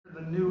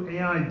new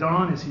AI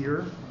dawn is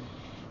here.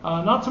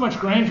 Not so much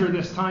grandeur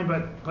this time,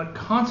 but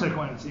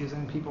consequence is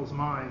in people's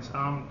minds.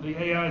 The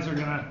AIs are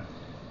going to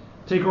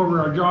take over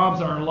our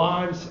jobs, our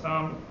lives,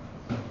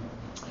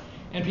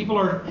 and people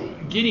are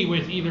giddy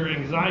with either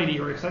anxiety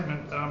or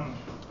excitement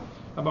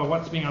about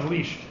what's being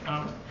unleashed.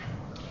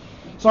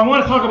 So I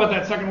want to talk about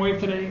that second wave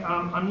today.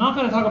 I'm not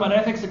going to talk about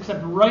ethics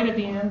except right at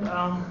the end.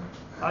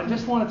 I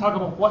just want to talk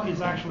about what is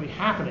actually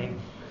happening,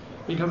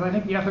 because I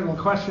think the ethical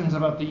questions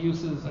about the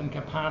uses and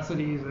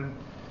capacities and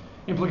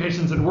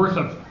implications and worth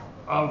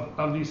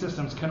of these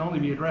systems can only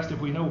be addressed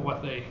if we know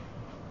what they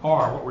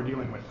are, what we're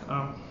dealing with.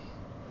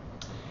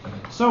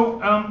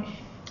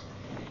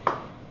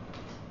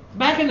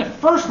 Back in the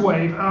first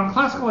wave,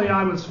 classical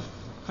AI was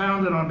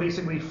founded on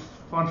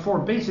four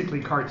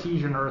basically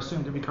Cartesian or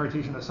assumed to be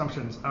Cartesian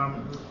assumptions.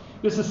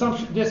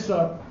 This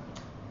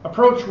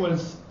approach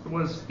was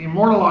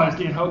immortalized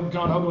in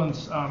John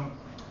Hoagland's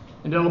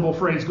indelible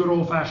phrase, good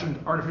old-fashioned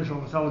artificial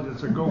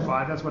intelligence, or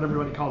GO5. That's what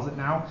everybody calls it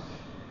now.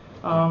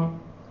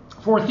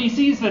 For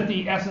theses that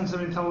the essence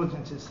of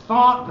intelligence is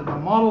thought, that the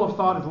model of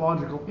thought is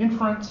logical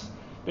inference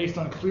based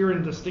on clear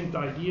and distinct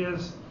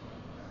ideas.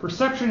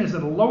 Perception is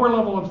at a lower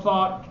level of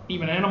thought.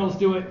 Even animals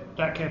do it.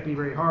 That can't be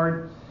very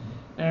hard.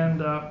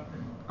 And a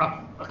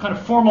kind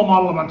of formal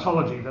model of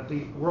ontology, that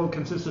the world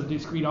consists of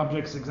discrete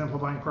objects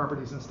exemplifying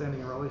properties and standing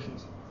in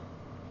relations.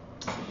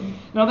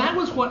 Now that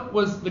was what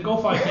was the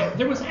GO5 thing.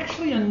 There was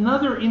actually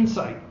another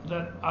insight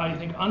that I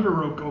think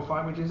underwrote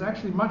GO5, which is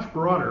actually much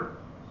broader,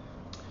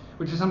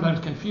 which is sometimes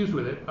confused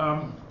with it,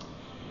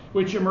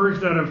 which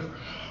emerged out of,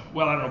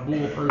 well, I don't know,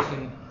 Boole,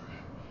 Person,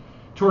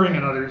 Turing,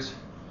 and others,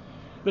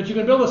 that you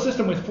can build a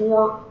system with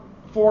four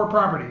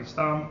properties,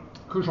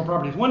 crucial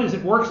properties. One is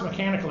it works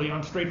mechanically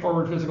on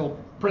straightforward physical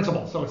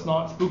principles, so it's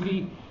not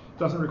spooky,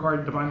 doesn't require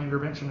divine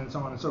intervention, and so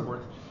on and so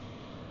forth.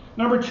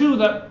 Number two,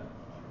 that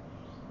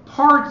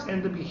parts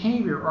and the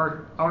behavior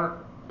are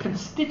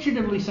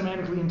constitutively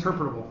semantically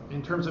interpretable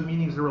in terms of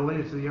meanings that are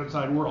related to the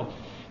outside world.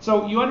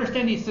 So you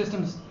understand these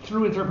systems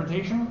through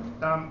interpretation.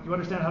 You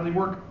understand how they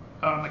work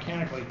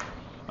mechanically,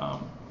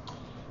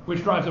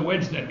 which drives a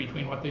wedge then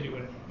between what they do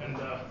and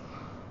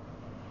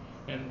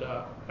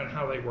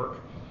how they work.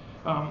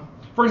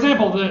 For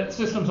example, the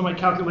systems might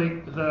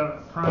calculate the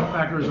prime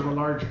factors of a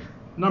large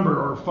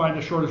number, or find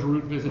the shortest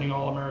route visiting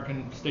all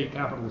American state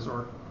capitals,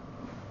 or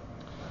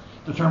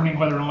determining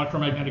whether an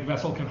electromagnetic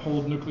vessel can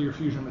hold nuclear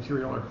fusion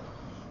material,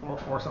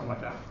 or something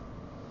like that.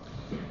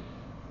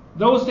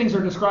 Those things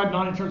are described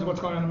not in terms of what's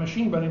going on in the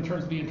machine, but in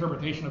terms of the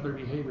interpretation of their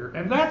behavior.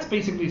 And that's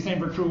basically the same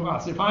for true of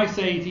us. If I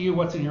say to you,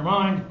 what's in your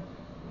mind?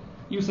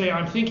 You say,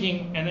 I'm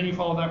thinking, and then you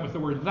follow that with the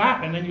word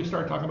that, and then you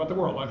start talking about the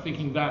world. I'm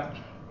thinking that,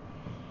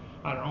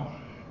 I don't know,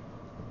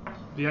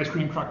 the ice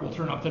cream truck will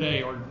turn up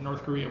today, or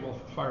North Korea will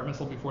fire a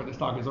missile before this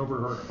talk is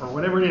over, or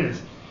whatever it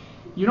is.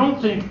 You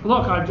don't think,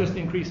 look, I've just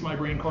increased my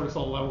brain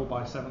cortisol level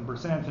by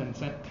 7% and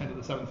sent 10 to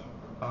the 7th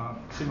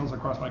signals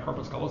across my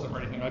corpus callosum or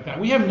anything like that.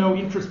 We have no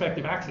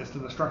introspective access to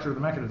the structure of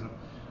the mechanism.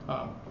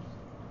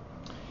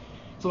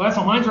 So that's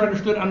how minds are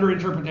understood under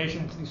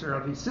interpretation.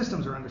 These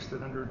systems are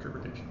understood under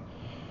interpretation.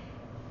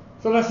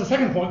 So that's the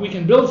second point. We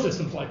can build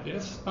systems like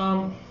this.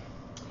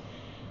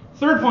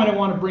 Third point I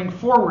want to bring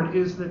forward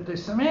is that the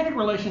semantic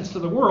relations to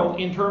the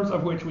world, in terms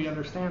of which we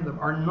understand them,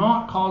 are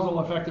not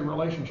causal effective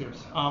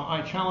relationships.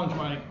 I challenge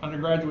my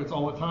undergraduates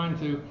all the time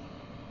to,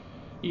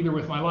 either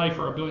with my life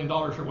or $1 billion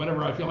or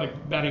whatever I feel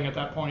like betting at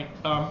that point,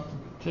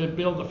 to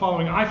build the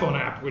following iPhone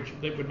app, which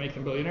that would make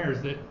them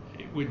billionaires, that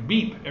it would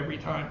beep every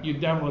time you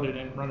download it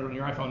and run it on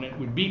your iPhone, and it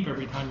would beep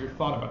every time you're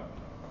thought about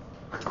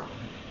it.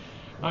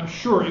 I'm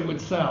sure it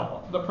would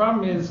sell. The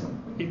problem is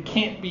it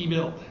can't be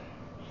built.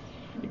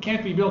 It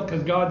can't be built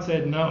because God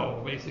said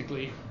no,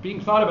 basically. Being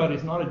thought about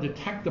is not a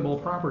detectable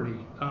property.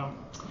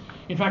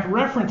 In fact,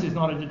 reference is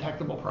not a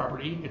detectable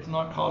property. It's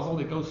not causal.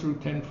 It goes through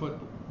 10-foot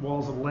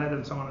walls of lead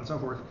and so on and so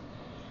forth.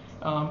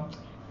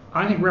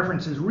 I think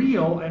reference is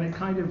real, and it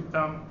kind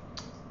of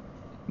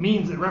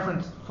means that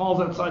reference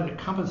falls outside the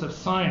compass of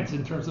science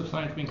in terms of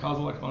science being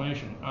causal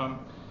explanation.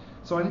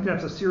 So I think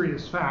that's a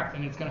serious fact,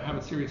 and it's going to have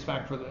a serious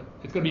fact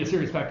it's going to be a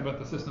serious fact about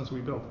the systems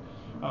we build.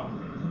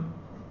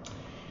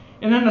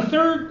 And then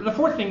the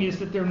fourth thing is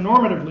that they're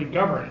normatively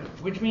governed,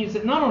 which means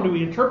that not only do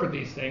we interpret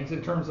these things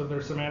in terms of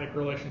their semantic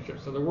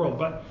relationships to the world,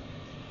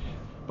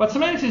 but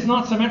semantics is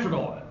not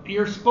symmetrical.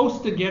 You're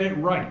supposed to get it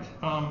right.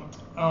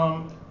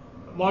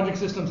 Logic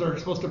systems are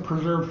supposed to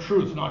preserve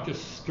truth, not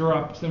just stir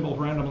up symbols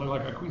randomly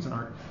like a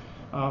Cuisinart.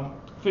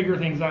 Figure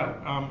things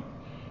out.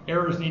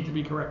 Errors need to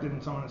be corrected,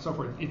 and so on and so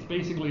forth. It's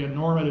basically a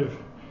normative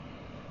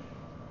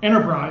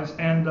enterprise,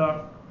 and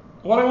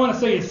what I want to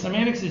say is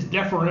semantics is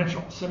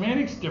deferential.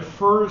 Semantics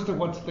defers to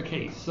what's the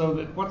case, so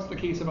that what's the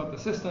case about the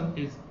system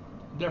is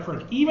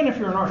deferent. Even if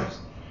you're an artist,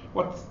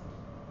 what's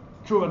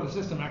true about the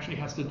system actually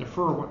has to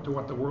defer to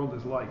what the world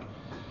is like.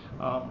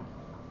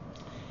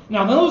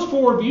 Now, those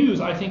four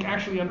views, I think,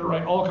 actually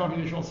underwrite all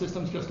computational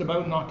systems, just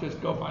about, not just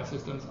GO5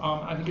 systems.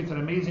 I think it's an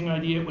amazing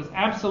idea. It was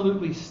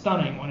absolutely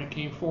stunning when it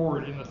came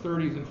forward in the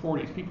 30s and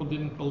 40s. People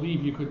didn't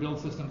believe you could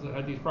build systems that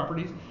had these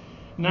properties.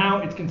 Now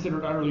it's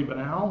considered utterly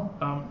banal.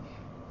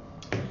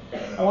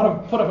 I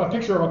want to put up a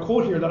picture of a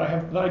quote here that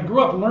I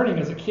grew up learning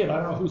as a kid.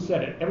 I don't know who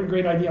said it. Every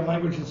great idea in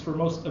languages for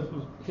most of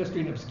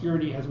history and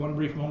obscurity has one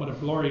brief moment of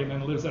glory and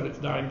then lives out its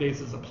dying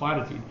days as a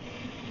platitude.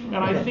 And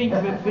I think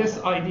that this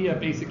idea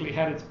basically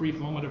had its brief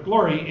moment of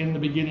glory in the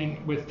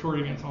beginning with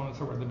Turing and so on and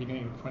so forth, at the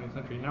beginning of the 20th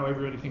century. Now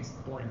everybody thinks it's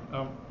boring.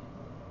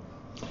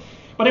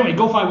 But anyway,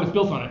 GoFi was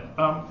built on it.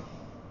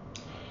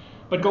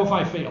 But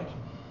GoFi failed.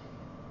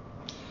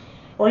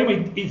 Or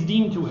anyway, it's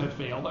deemed to have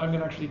failed. I'm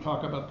going to actually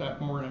talk about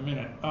that more in a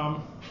minute.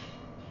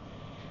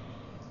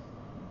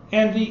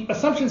 And the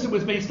assumptions it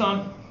was based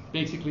on,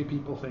 basically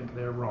people think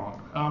they're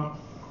wrong.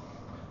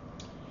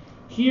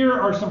 Here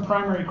are some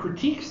primary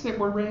critiques that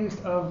were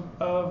raised of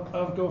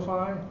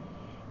GoFi.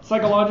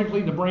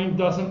 Psychologically, the brain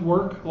doesn't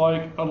work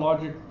like a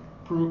logic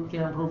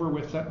theorem prover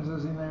with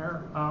sentences in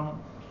there.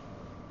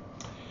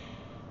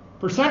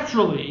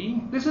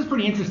 Perceptually, this is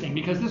pretty interesting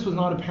because this was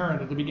not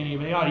apparent at the beginning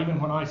of AI,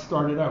 even when I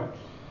started out.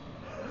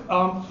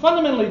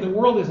 Fundamentally, the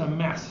world is a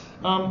mess.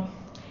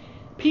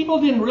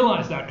 People didn't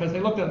realize that because they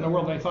looked at the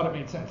world and they thought it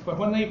made sense. But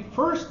when they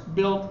first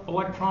built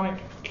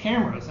electronic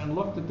cameras and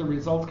looked at the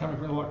results coming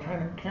from the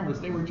electronic cameras,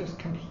 they were just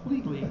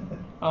completely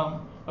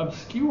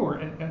obscure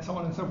and so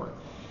on and so forth.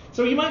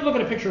 So you might look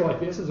at a picture like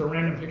this as a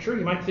random picture.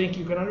 You might think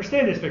you can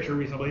understand this picture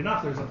reasonably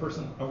enough. There's a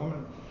person, a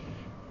woman,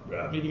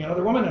 meeting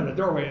another woman in a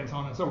doorway and so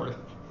on and so forth.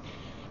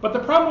 But the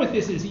problem with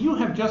this is you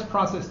have just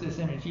processed this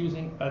image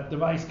using a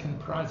device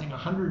comprising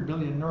 100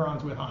 billion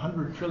neurons with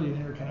 100 trillion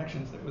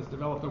interconnections that was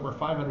developed over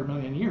 500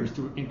 million years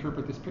to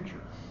interpret this picture.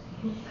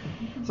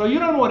 So you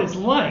don't know what it's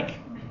like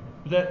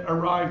that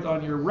arrived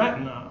on your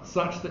retina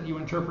such that you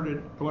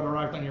interpreted what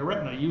arrived on your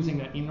retina using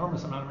that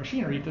enormous amount of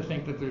machinery to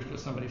think that there's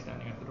just somebody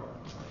standing at the door.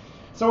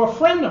 So a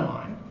friend of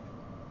mine,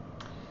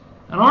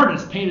 an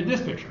artist, painted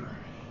this picture,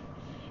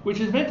 which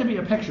is meant to be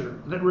a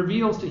picture that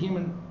reveals to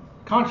human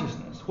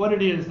consciousness what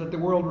it is that the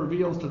world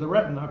reveals to the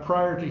retina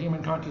prior to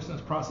human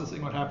consciousness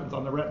processing what happens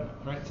on the retina,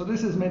 right? So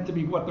this is meant to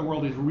be what the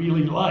world is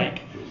really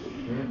like,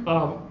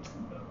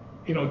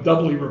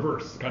 doubly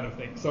reverse kind of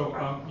thing.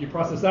 So you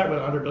process that with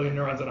 100 billion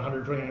neurons and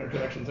 100 trillion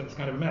interconnections, and it's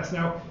kind of a mess.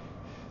 Now,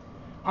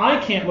 I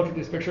can't look at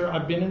this picture.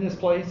 I've been in this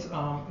place.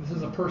 This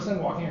is a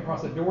person walking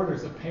across a door.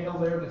 There's a pail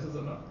there. This is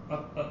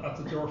that's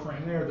a door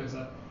frame there. There's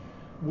a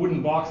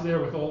wooden box there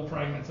with old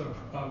fragments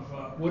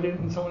of wood in it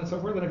and so on and so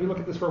forth. And if you look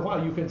at this for a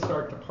while, you can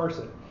start to parse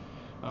it.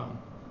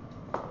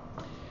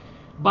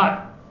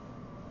 But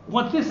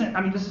what this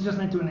is just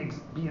meant to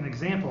be an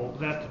example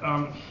that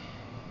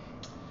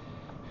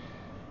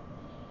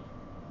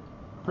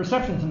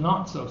perception is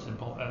not so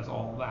simple as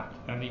all that,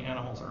 and the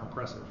animals are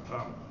impressive.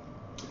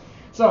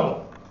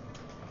 So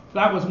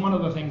that was one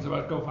of the things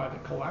about GoFi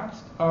that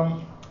collapsed.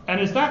 And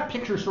as that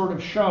picture sort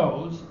of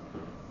shows,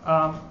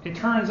 it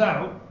turns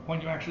out, when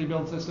you actually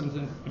build systems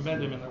and embed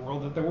them in the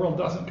world, that the world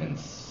doesn't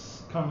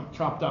come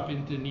chopped up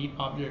into neat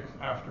objects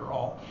after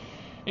all.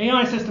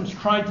 AI systems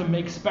tried to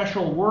make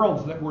special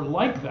worlds that were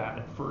like that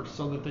at first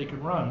so that they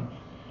could run,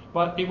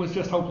 but it was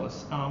just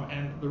hopeless,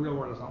 and the real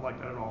world is not like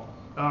that at all.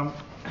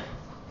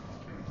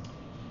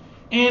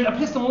 And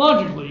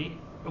epistemologically,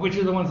 which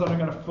are the ones that I'm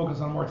going to focus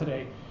on more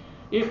today,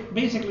 it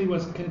basically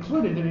was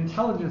concluded that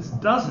intelligence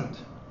doesn't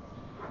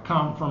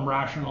come from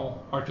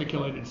rational,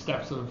 articulated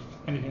steps of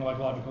anything like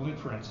logical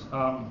inference.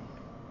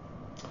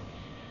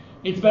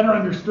 It's better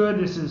understood,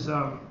 this is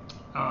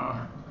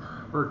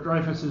Bert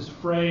Dreyfus's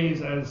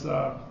phrase, as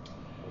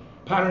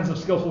patterns of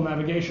skillful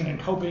navigation and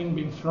coping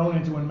being thrown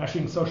into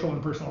enmeshing social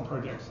and personal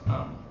projects.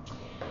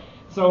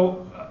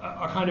 So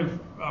a kind of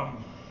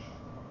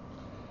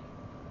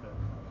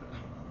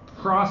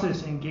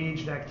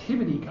process-engaged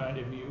activity kind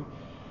of view.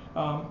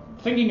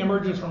 Thinking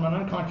emerges from an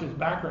unconscious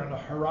background, a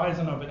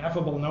horizon of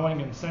ineffable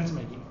knowing and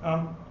sense-making.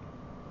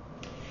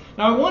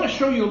 Now I want to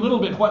show you a little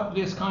bit what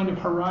this kind of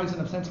horizon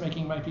of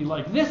sense-making might be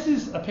like. This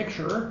is a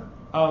picture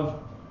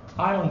of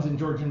islands in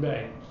Georgian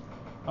Bay.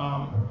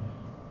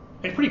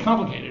 It's pretty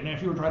complicated, and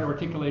if you were trying to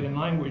articulate in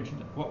language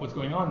what was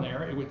going on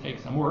there, it would take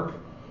some work.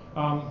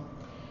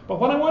 But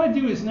what I want to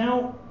do is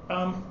now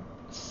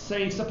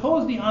say,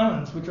 suppose the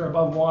islands which are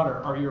above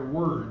water are your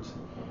words.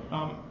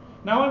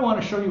 Now I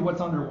want to show you what's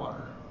underwater.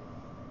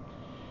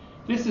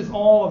 This is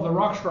all of the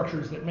rock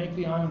structures that make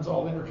the islands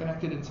all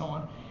interconnected and so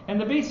on.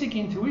 And the basic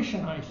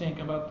intuition, I think,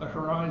 about the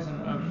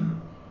horizon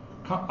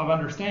of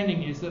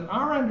understanding is that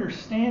our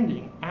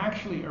understanding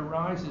actually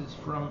arises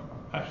from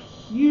a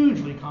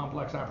hugely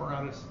complex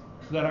apparatus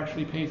that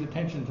actually pays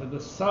attention to the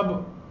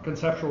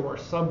sub-conceptual or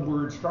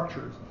sub-word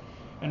structures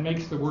and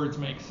makes the words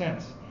make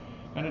sense,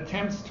 and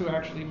attempts to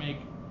actually make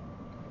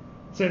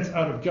sense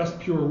out of just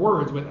pure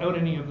words without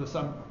any of the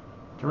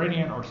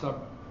subterranean or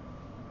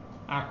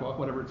sub-aqua,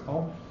 whatever it's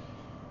called,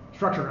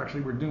 structure.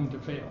 Actually, we're doomed to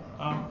fail.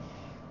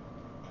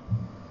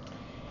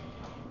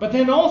 But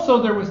then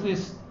also there was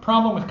this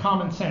problem with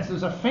common sense.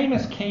 There's a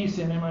famous case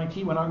in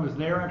MIT when I was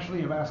there,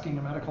 actually, of asking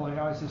a medical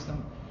AI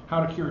system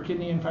how to cure a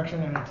kidney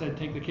infection, and it said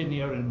take the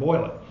kidney out and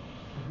boil it.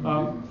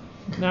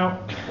 Now,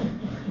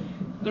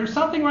 There's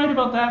something right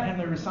about that, and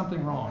there is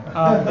something wrong.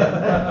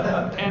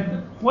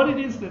 And what it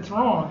is that's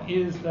wrong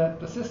is that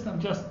the system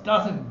just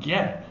doesn't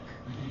get it.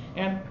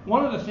 And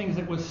one of the things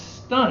that was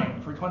stunning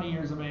for 20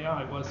 years of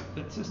AI was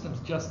that systems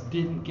just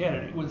didn't get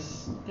it. It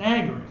was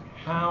staggering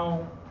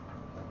how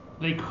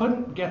they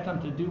couldn't get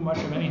them to do much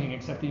of anything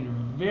except in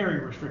very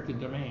restricted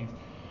domains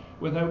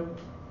without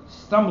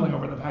stumbling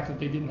over the fact that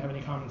they didn't have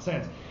any common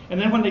sense. And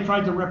then when they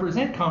tried to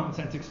represent common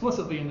sense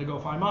explicitly in the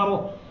GoFi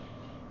model,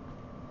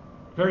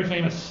 very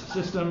famous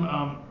system,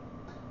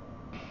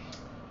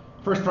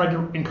 first tried to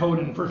encode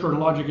in first order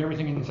logic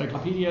everything in the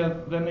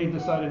encyclopedia. Then they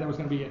decided there was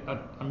going to be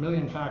a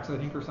million facts, I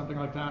think, or something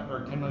like that,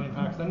 or 10 million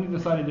facts. Then they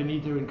decided they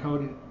need to encode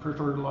in first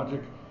order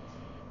logic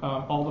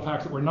all the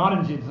facts that were not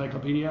in the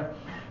encyclopedia.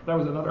 That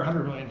was another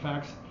 100 million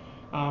facts.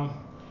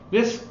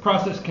 This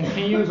process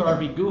continues.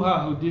 R.V.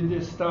 Guha, who did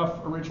this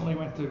stuff, originally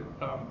went to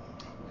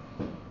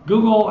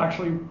Google,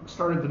 actually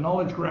started the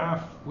knowledge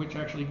graph, which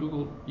actually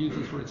Google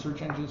uses for its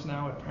search engines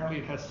now. Apparently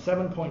it has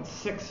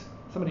 7.6,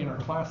 somebody in our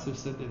class said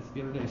this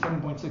the other day,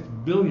 7.6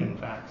 billion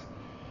facts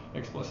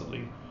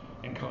explicitly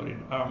encoded.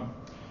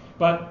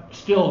 But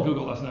still,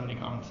 Google doesn't have any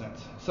common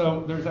sense.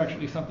 So there's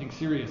actually something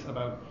serious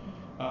about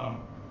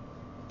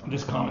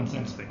this common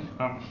sense thing.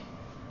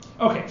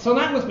 Okay, so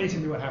that was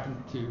basically what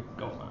happened to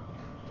GoFi.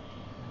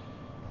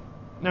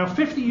 Now,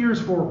 50 years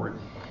forward,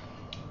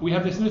 we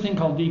have this new thing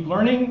called deep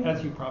learning.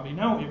 As you probably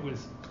know, it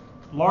was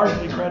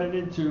largely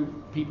credited to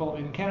people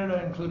in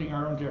Canada, including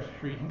our own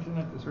Geoffrey Hinton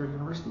at this very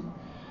university.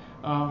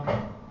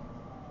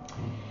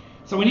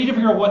 So we need to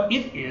figure out what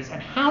it is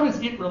and how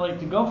does it relate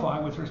to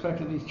GoFi with respect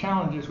to these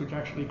challenges which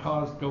actually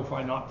caused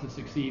GoFi not to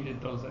succeed in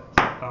those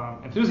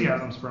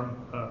enthusiasms from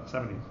the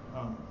 70s.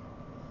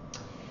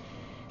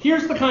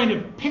 Here's the kind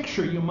of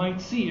picture you might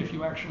see if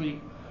you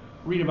actually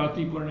read about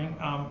deep learning,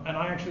 and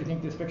I actually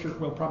think this picture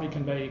will probably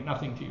convey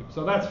nothing to you,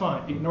 so that's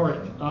fine, ignore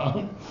it.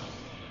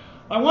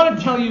 I want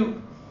to tell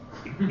you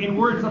in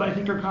words that I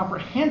think are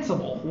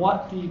comprehensible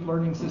what deep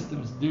learning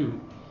systems do.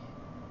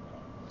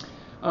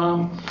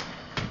 4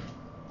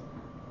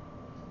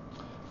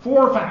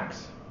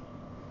 facts.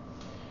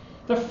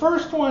 The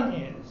first one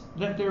is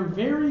that they're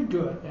very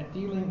good at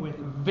dealing with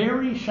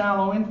very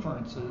shallow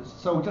inferences,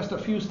 so just a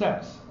few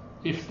steps,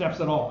 if steps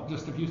at all,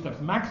 just a few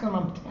steps,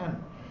 maximum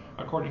 10,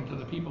 according to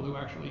the people who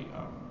actually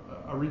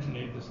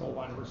originated this whole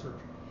line of research,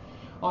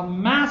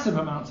 on massive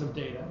amounts of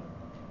data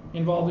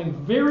involving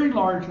very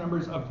large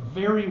numbers of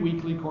very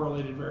weakly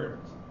correlated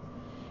variables.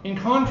 In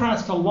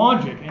contrast to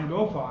logic and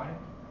GoFi,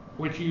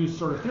 which use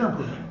sort of theorem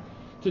proving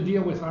to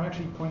deal with, I'm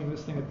actually pointing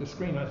this thing at the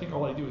screen, and I think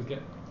all I do is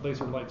get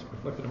laser lights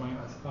reflected in my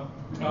eyes.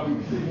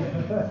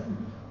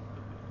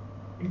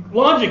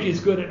 Logic is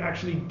good at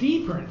actually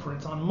deeper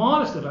inference on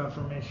modest amount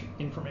of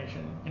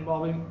information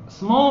involving a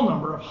small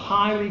number of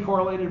highly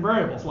correlated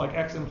variables, like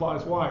x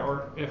implies y,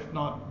 or if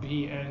not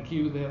b and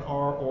q, then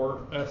r or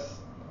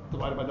s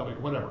divided by w,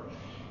 whatever.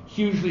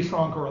 Hugely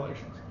strong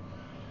correlations.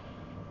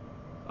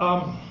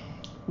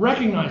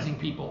 Recognizing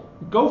people.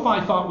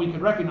 GoFi thought we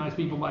could recognize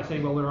people by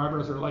saying, well, their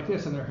eyebrows are like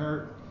this and their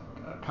hair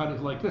cut is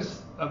like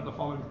this of the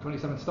following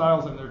 27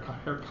 styles, and their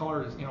hair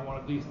color is, one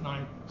of these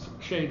 9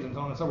 shades, and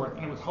so on and so forth,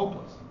 and it was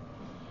hopeless.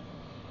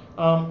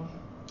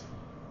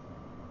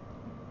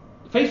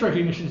 Face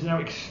recognition is now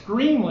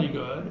extremely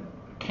good.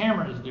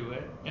 Cameras do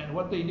it, and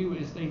what they do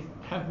is they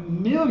have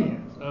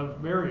millions of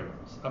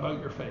variables about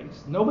your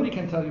face. Nobody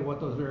can tell you what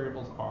those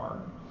variables are.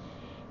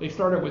 They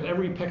start out with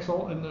every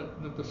pixel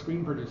that the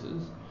screen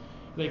produces.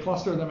 They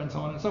cluster them and so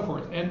on and so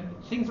forth. And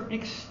things are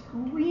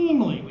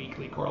extremely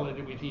weakly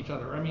correlated with each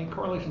other. I mean,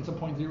 correlations of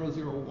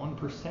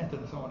 0.001%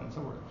 and so on and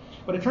so forth.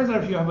 But it turns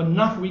out if you have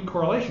enough weak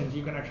correlations,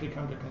 you can actually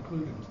come to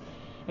conclusions.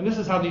 And this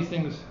is how these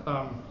things,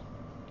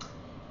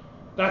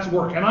 that's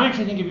work. And I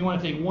actually think if you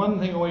want to take one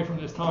thing away from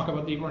this talk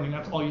about deep learning,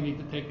 that's all you need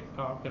to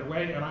get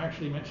away. And I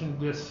actually mentioned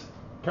this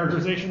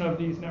characterization of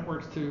these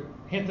networks to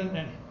Hinton,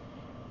 and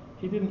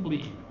he didn't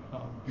leave.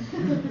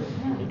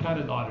 He kind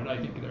of nodded. I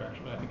think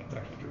it's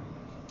actually true.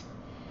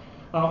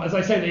 As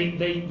I say,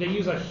 they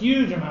use a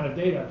huge amount of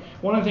data.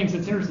 One of the things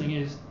that's interesting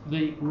is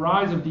the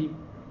rise of deep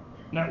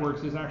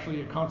networks is actually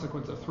a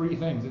consequence of 3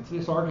 things. It's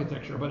this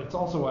architecture, but it's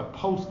also a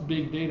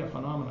post-big data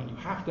phenomenon. You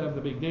have to have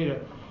the big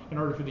data in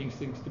order for these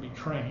things to be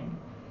trained.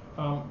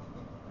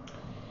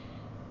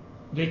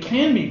 They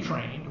can be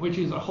trained, which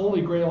is a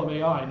holy grail of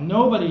AI.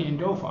 Nobody in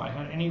GoFi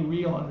had any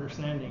real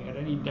understanding at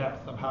any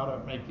depth of how to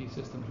make these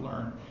systems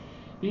learn.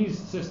 These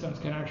systems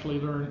can actually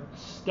learn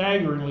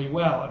staggeringly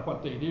well at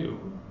what they do,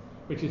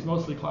 which is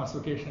mostly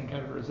classification and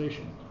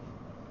categorization.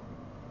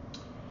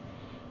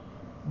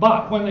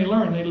 But when they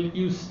learn, they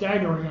use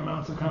staggering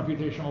amounts of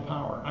computational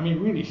power. I mean,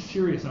 really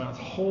serious amounts.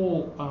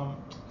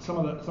 Some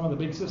of the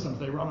big systems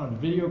they run on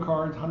video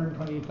cards,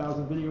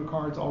 128,000 video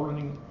cards, all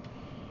running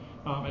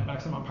at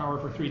maximum power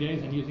for 3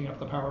 days and using up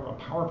the power of a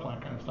power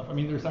plant kind of stuff. I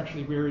mean, there's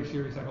actually very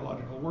serious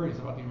ecological worries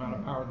about the amount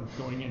of power that's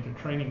going into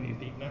training these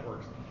deep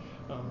networks.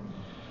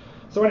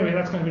 So anyway,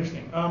 that's kind of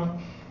interesting.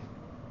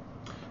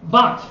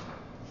 But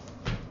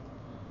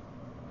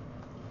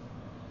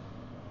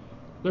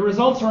the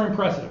results are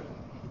impressive.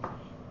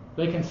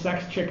 They can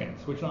sex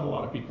chickens, which not a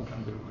lot of people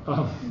can do.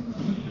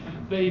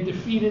 They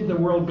defeated the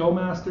World Go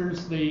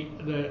Masters, the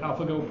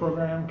AlphaGo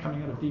program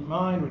coming out of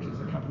DeepMind, which is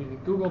a company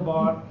that Google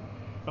bought.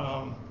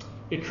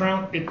 It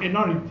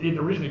not only did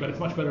originally, but it's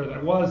much better than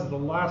it was. The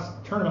last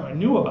tournament I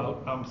knew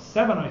about,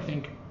 7, I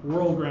think,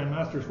 World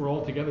Grandmasters were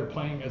all together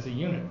playing as a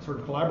unit, sort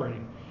of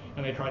collaborating,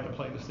 and they tried to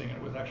play this thing, and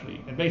it was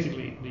actually, and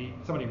basically,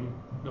 somebody who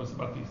knows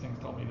about these things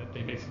told me that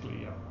they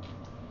basically,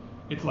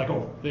 it's like,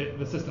 oh,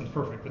 the system's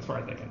perfect as far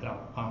as they can tell.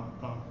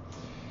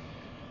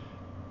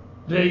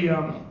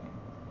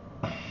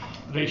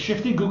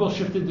 Google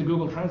shifted the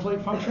Google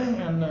Translate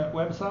function and the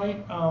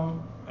website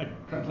at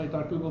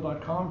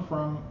translate.google.com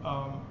from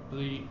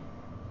the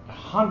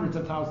hundreds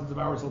of thousands of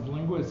hours of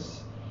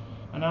linguists'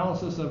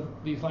 analysis of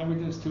these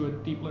languages to a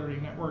deep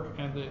learning network,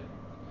 and the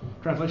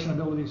translation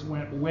abilities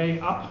went way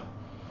up.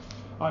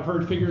 I've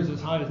heard figures as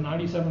high as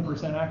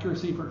 97%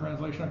 accuracy for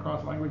translation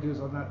across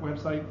languages on that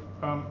website,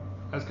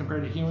 as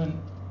compared to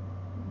human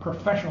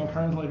professional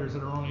translators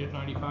that are only at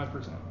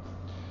 95%.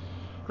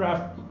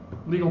 Draft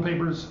legal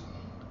papers,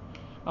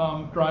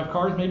 drive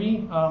cars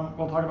maybe,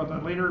 we'll talk about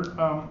that later.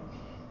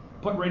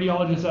 Put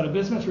radiologists out of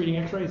business reading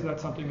x-rays,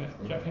 that's something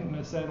that Jeff Hinton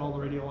has said, all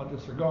the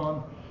radiologists are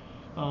gone.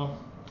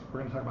 We're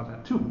going to talk about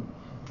that too.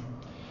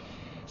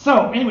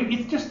 So anyway,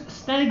 it's just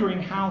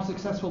staggering how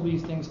successful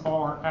these things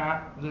are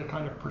at the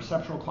kind of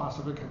perceptual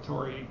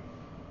classificatory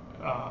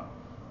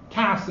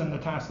tasks and the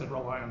tasks that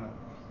rely on them.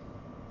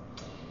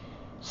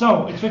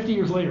 So it's 50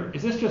 years later.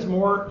 Is this just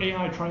more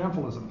AI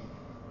triumphalism?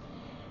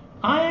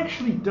 I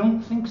actually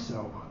don't think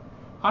so.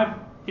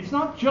 It's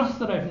not just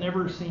that I've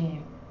never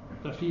seen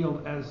the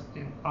field as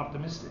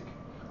optimistic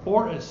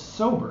or as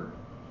sobered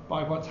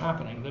by what's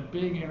happening. The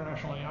big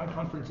international AI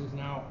conference is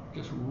now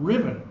just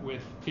riven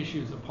with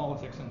issues of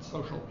politics and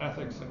social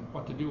ethics and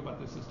what to do about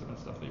this system and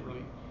stuff. They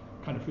really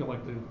kind of feel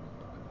like they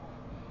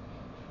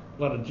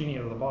let a genie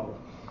out of the bottle.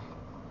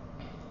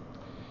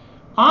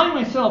 I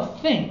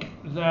myself think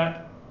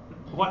that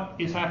what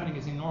is happening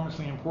is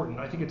enormously important.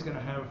 I think it's going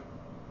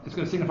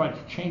to signify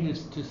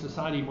changes to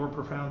society more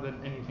profound than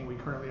anything we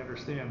currently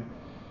understand,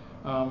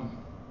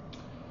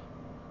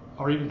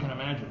 or even can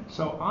imagine.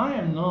 So I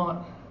am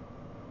not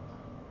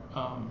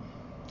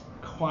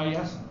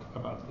quiescent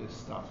about this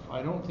stuff.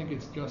 I don't think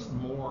it's just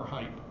more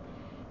hype.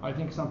 I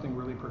think something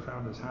really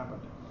profound has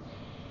happened.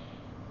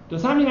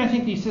 Does that mean I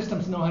think these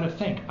systems know how to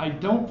think? I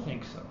don't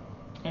think so.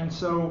 And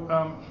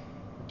so,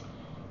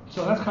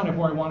 so that's kind of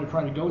where I want to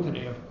try to go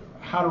today, of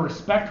how to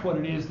respect what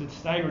it is that's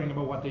staggering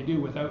about what they do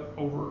without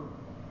over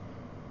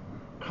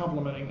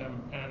complimenting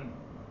them and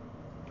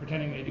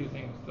pretending they do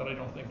things that I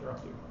don't think they're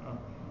up to.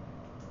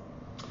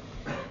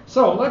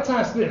 So let's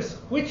ask this.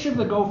 Which of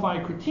the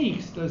Go-Fi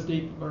critiques does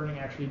deep learning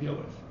actually deal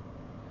with?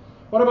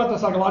 What about the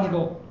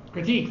psychological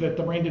critique that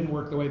the brain didn't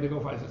work the way the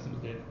Go-Fi systems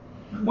did?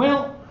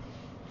 Well,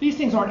 these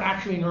things aren't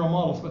actually neural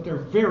models, but they're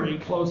very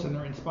close and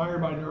they're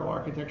inspired by neural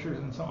architectures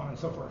and so on and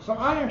so forth. So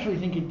I actually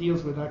think it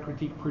deals with that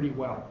critique pretty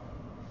well.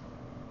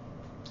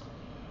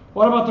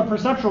 What about the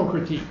perceptual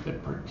critique,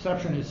 that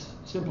perception is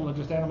simple and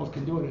just animals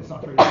can do it, it's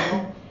not very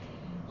difficult?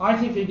 I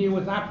think they deal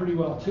with that pretty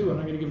well too, and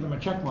I'm going to give them a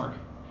check mark.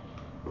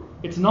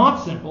 It's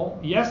not simple.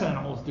 Yes,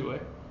 animals do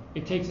it.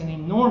 It takes an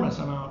enormous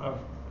amount of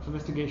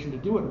sophistication to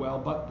do it well,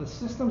 but the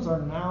systems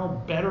are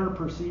now better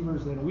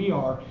perceivers than we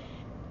are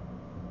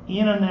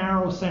in a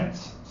narrow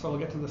sense. So we'll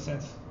get to the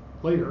sense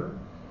later,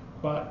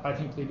 but I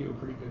think they do a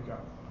pretty good job.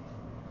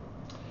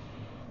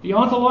 The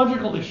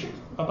ontological issue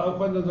about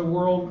whether the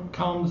world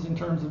comes in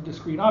terms of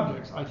discrete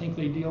objects, I think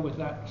they deal with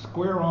that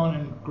square on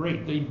and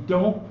great. They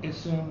don't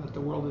assume that the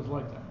world is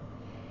like that.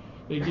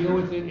 They deal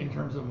with it in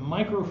terms of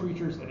micro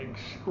features at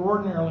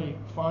extraordinarily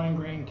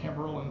fine-grained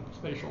temporal and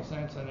spatial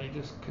sense, and they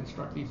just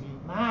construct these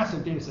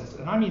massive data sets.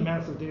 And I mean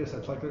massive data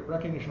sets, like the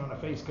recognition on a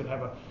face could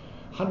have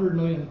 100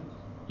 million,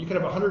 you could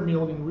have 100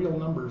 million real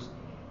numbers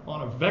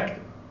on a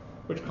vector,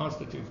 which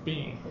constitutes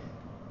being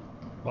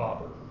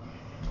Bob or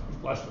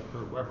Leslie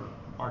or whoever,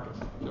 Marcus,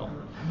 Phil.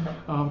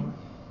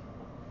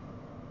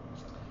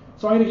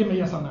 So I'm going to give me a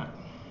yes on that.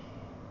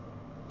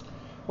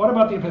 What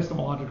about the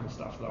epistemological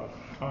stuff, though?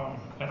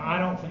 And I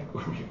don't think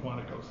we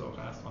want to go so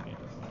fast on the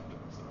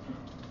epistemological stuff.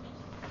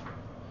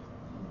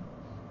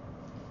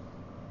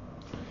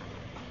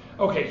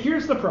 Okay,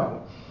 here's the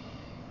problem.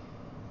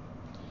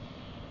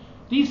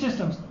 These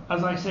systems,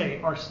 as I say,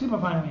 are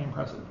stupefyingly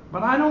impressive,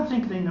 but I don't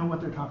think they know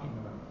what they're talking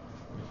about.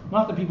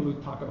 Not the people who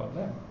talk about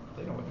them,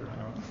 they know what they're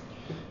talking about,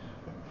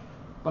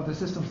 but the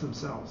systems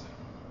themselves.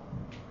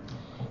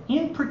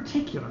 In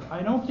particular,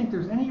 I don't think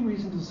there's any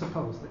reason to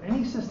suppose that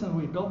any system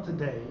we built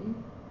today,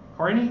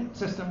 or any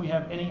system we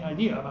have any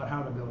idea about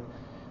how to build,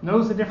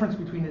 knows the difference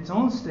between its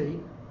own state,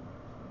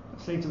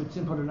 the states of its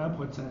input and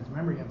outputs and its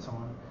memory and so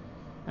on,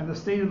 and the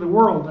state of the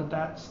world that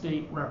that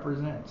state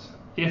represents.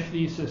 If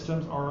these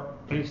systems are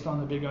based on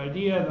the big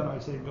idea that I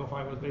say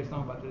Go-Fi was based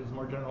on, but it is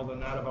more general than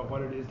that about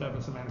what it is to have a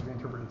semantically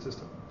interpreted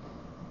system.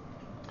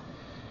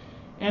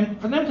 And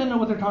for them to know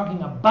what they're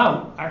talking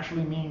about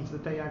actually means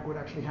that they would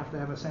actually have to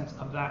have a sense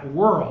of that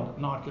world,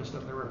 not just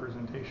of the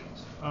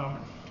representations.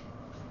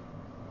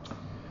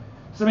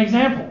 Some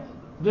example,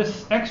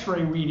 this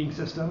X-ray reading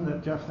system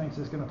that Jeff thinks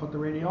is going to put the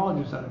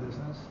radiologists out of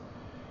business,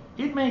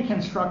 it may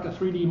construct a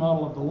 3D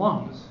model of the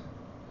lungs,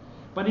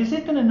 but is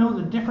it going to know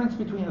the difference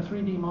between a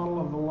 3D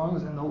model of the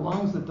lungs and the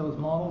lungs that those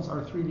models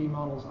are 3D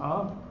models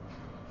of?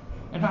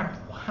 In fact,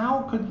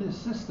 how could this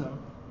system,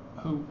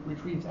 which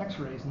reads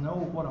X-rays,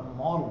 know what a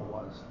model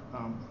was?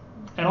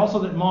 And also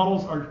that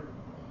models are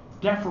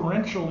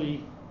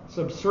deferentially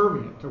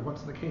subservient to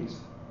what's the case.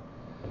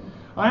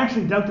 I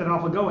actually doubt that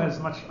AlphaGo has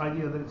much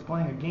idea that it's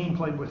playing a game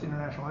played with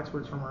international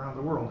experts from around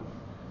the world.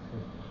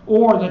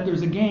 Or that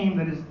there's a game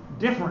that is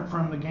different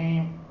from the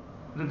game,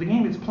 that the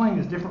game it's playing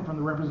is different from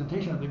the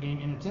representation of the game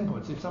in its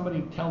inputs. If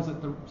somebody tells it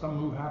some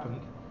move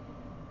happened,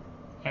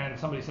 and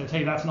somebody says,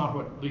 hey, that's not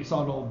what Lee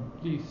Sedol,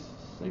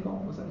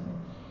 was that his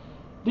name?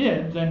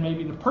 Did, then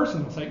maybe the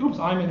person will say, oops,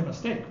 I made a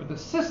mistake. But the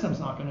system's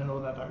not going to know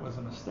that that was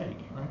a mistake,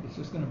 right? It's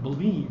just going to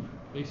believe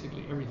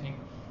basically everything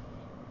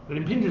that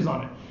impinges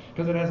on it,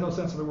 because it has no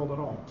sense of the world at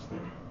all.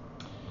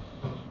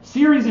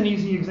 Siri's an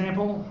easy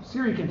example.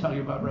 Siri can tell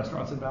you about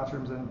restaurants and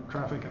bathrooms and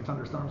traffic and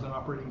thunderstorms and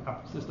operating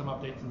system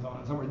updates and so on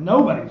and so forth.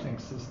 Nobody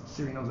thinks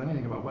Siri knows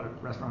anything about what a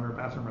restaurant or a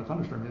bathroom or a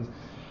thunderstorm is.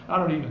 I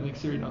don't even think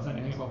Siri knows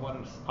anything about what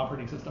an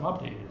operating system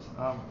update is.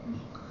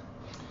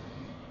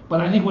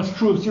 But I think what's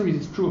true of Siri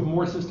is true of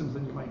more systems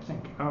than you might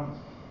think.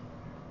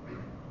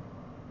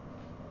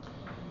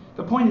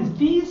 The point is,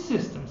 these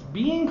systems,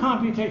 being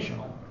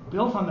computational,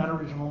 built on that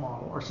original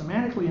model, are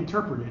semantically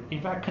interpreted,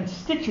 in fact,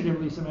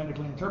 constitutively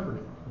semantically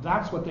interpreted.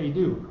 That's what they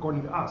do,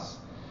 according to us.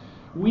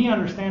 We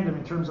understand them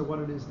in terms of what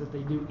it is that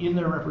they do in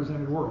their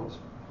represented worlds.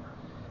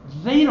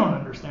 They don't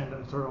understand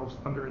themselves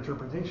under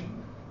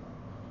interpretation.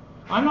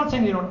 I'm not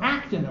saying they don't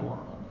act in the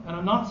world, and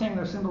I'm not saying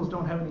their symbols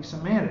don't have any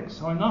semantics.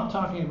 So I'm not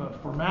talking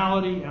about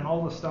formality and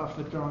all the stuff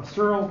that John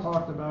Searle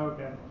talked about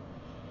and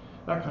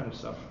that kind of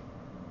stuff.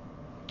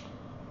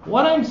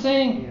 What I'm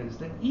saying is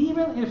that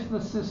even if the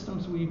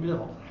systems we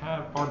build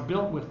are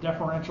built with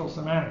deferential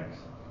semantics,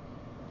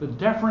 the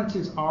deference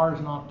is ours,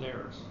 not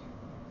theirs.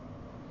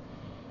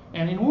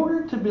 And in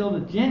order to build a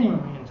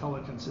genuinely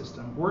intelligent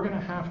system, we're going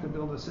to have to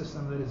build a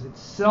system that is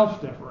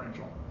itself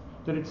deferential,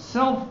 that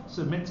itself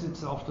submits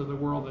itself to the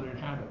world that it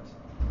inhabits,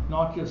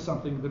 not just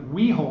something that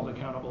we hold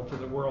accountable to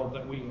the world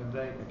that we and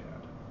they inhabit.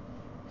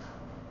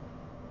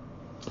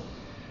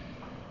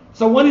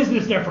 So what is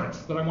this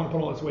deference that I want to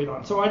put all this weight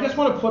on? So I just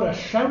want to put a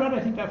shout out, I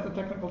think that's the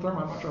technical term,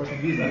 I'm not sure I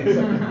can use that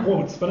except in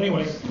quotes, but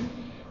anyway,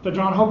 to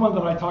John Hoagland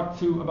that I talked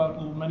to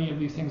about many of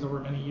these things over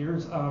many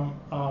years.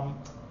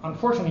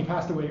 Unfortunately, he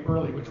passed away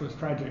early, which was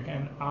tragic,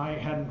 and I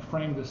hadn't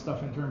framed this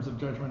stuff in terms of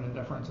judgment and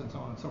deference and so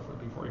on and so forth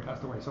before he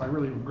passed away, so I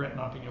really regret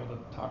not being able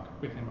to talk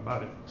with him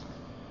about it.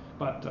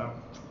 But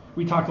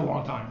we talked a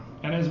long time,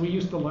 and as we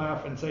used to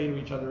laugh and say to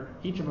each other,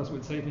 each of us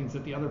would say things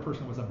that the other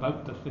person was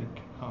about to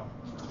think.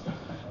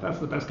 That's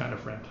the best kind of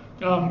friend.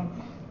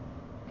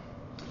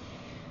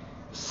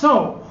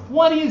 So,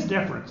 what is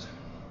deference?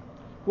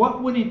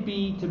 What would it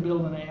be to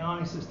build an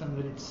AI system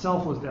that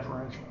itself was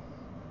deferential?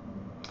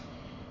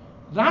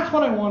 That's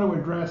what I want to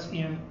address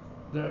in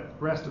the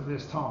rest of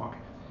this talk.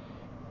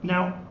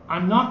 Now,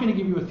 I'm not going to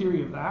give you a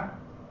theory of that,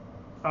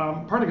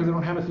 partly because I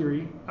don't have a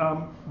theory,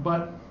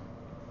 but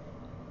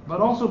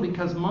also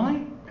because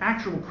my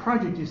actual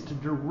project is to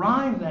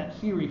derive that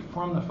theory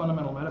from the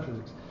fundamental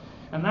metaphysics.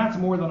 And that's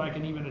more than I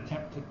can even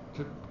attempt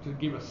to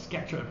give a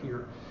sketch of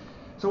here.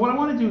 So what I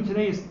want to do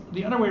today is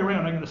the other way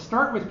around. I'm going to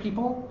start with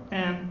people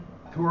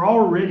who are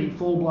already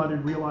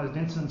full-blooded realized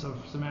instance of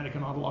semantic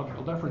and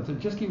ontological deference,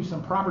 and just give you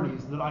some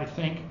properties that I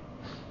think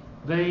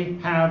they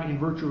have in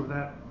virtue of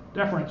that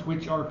deference,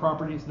 which are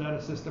properties that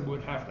a system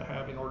would have to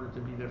have in order to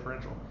be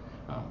differential.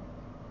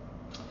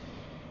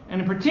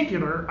 And in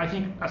particular, I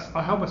think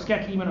I hope a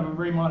sketch even of a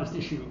very modest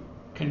issue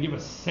can give a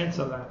sense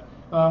of that.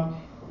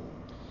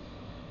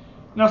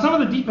 Now, some of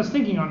the deepest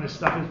thinking on this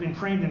stuff has been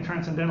framed in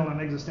transcendental and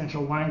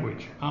existential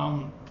language.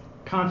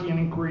 Kantian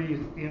inquiry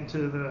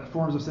into the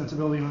forms of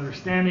sensibility and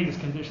understanding as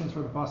conditions for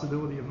the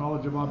possibility of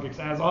knowledge of objects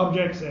as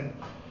objects, and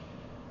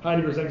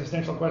Heidegger's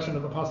existential question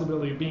of the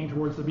possibility of being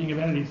towards the being of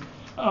entities.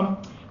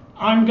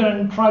 I'm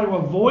going to try to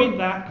avoid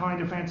that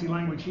kind of fancy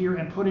language here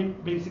and put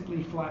it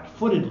basically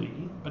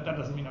flat-footedly, but that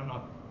doesn't mean I'm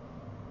not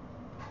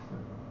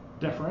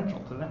deferential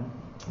to them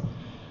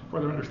for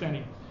their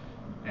understanding.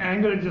 And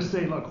I'm going to just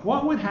say, look,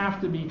 what would have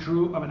to be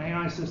true of an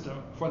AI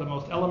system for the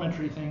most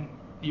elementary thing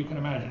you can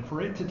imagine,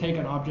 for it to take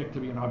an object to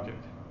be an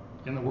object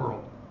in the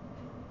world?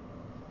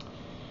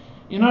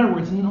 In other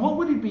words, what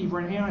would it be for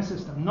an AI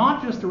system,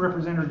 not just to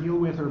represent or deal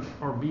with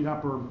or beat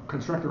up or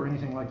construct or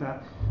anything like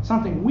that,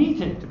 something we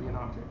take to be an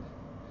object,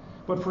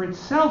 but for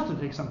itself to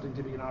take something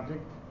to be an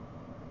object,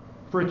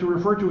 for it to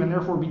refer to and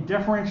therefore be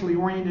deferentially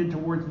oriented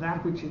towards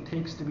that which it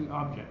takes to be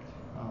object?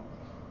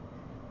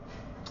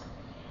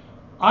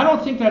 I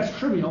don't think that's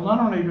trivial. Not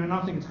only do I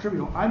not think it's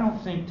trivial, I don't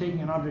think taking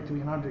an object to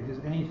be an object is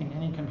anything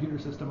any computer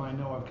system I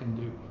know of can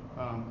do.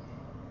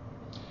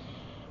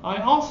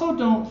 I also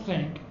don't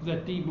think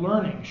that deep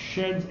learning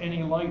sheds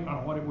any light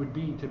on what it would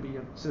be to be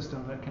a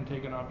system that can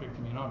take an object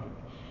to be an object.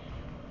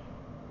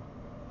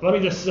 let me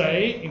just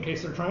say, in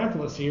case they're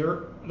triumphalists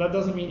here, that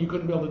doesn't mean you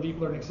couldn't build a deep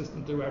learning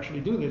system to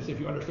actually do this if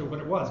you understood what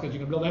it was, because you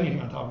can build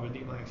anything on top of a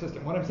deep learning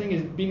system. What I'm saying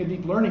is being a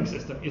deep learning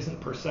system isn't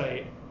per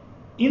se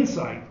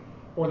insight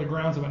or the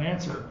grounds of an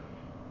answer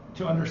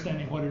to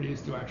understanding what it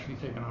is to actually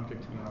take an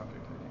object to be an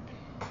object, I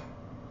think.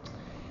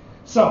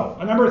 So,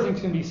 a number of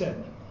things can be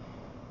said.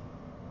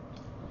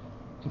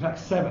 In fact,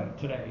 7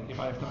 today, if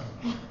I have time.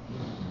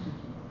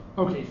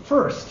 Okay,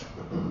 first,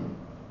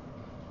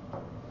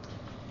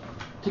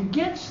 to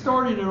get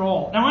started at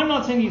all. Now, I'm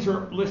not saying these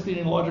are listed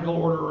in logical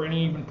order or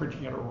any even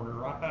particular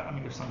order. I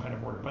mean, there's some kind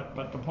of order,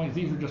 but the point is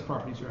these are just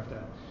properties you have to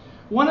have.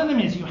 One of them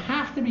is you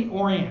have to be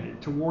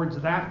oriented towards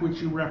that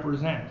which you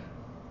represent.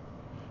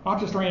 Not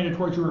just oriented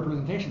towards your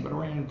representation, but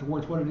oriented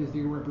towards what it is that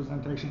your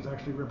representations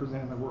actually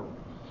represent in the world.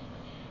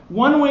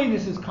 One way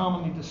this is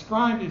commonly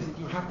described is that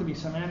you have to be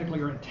semantically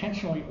or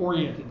intentionally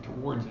oriented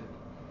towards it.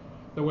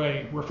 The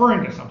way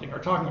referring to something or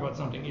talking about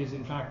something is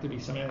in fact to be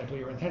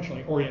semantically or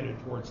intentionally oriented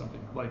towards something,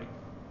 like,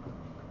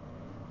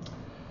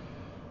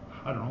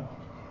 I don't know,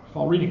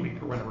 fall reading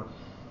week or whatever.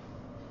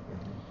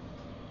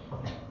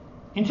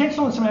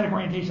 Intentional and semantic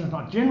orientation is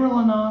not general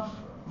enough.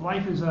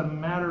 Life is a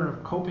matter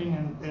of coping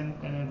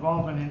and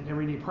involvement in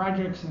everyday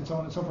projects and so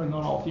on and so forth,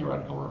 not all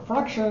theoretical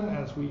reflection,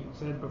 as we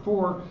said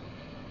before.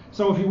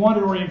 So if you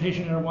wanted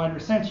orientation in a wider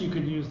sense, you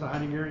could use the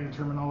Heideggerian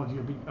terminology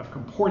of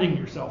comporting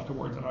yourself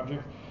towards an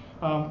object.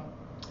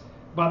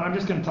 But I'm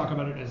just going to talk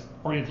about it as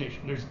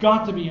orientation. There's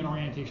got to be an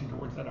orientation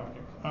towards that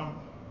object.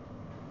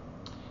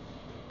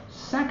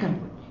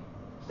 Secondly,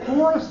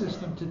 for a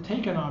system to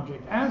take an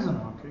object as an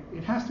object,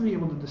 it has to be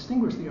able to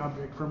distinguish the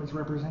object from its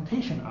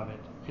representation of it.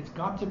 It's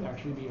got to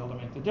actually be able to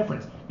make the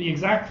difference. The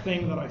exact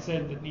thing that I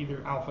said that neither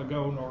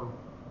AlphaGo nor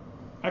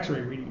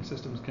X-ray reading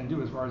systems can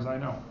do, as far as I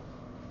know.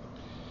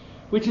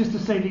 Which is to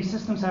say, these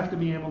systems have to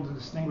be able to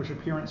distinguish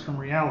appearance from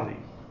reality.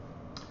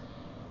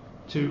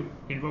 To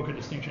invoke a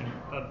distinction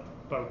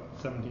about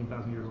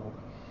 17,000 years old.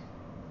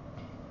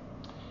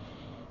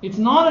 It's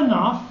not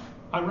enough.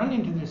 I run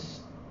into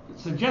this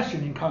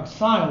suggestion in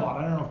CogSci a lot.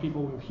 I don't know if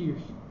people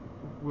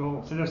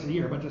will suggest it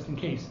here, but just in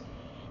case.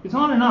 It's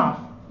not enough,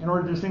 in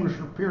order to distinguish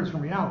appearance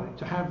from reality,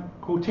 to have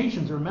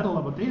quotations or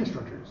meta-level data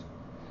structures,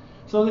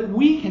 so that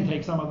we can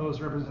take some of those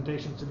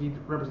representations to be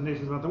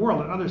representations about the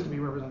world and others to be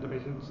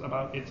representations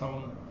about its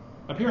own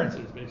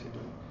appearances, basically.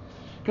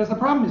 Because the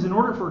problem is, in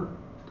order for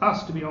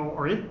us to be able,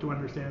 or it to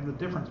understand the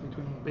difference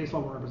between base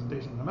level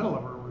representation and the meta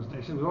level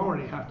representation, we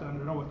already have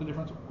to know what the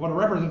difference, what a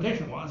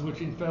representation was,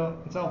 which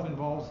itself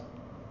involves,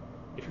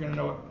 if you're going to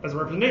know it as a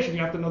representation,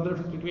 you have to know the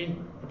difference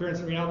between appearance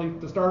and reality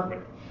to start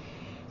with.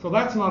 So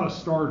that's not a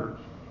starter.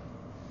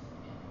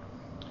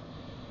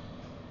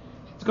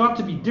 It's got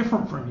to be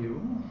different from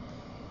you.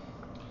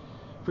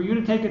 For you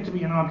to take it to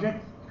be an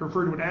object, to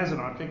refer to it as an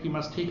object, you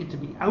must take it to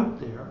be out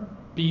there,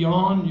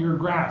 beyond your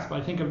grasp.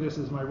 I think of this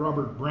as my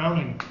Robert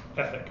Browning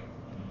ethic.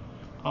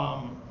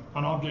 An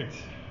object,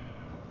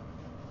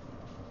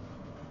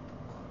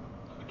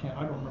 I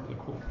don't remember the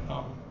quote,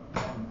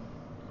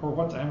 or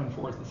what's a heaven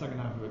for is the second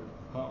half of it.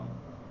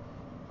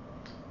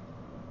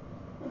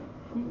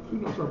 Who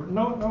knows, Robert?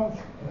 No,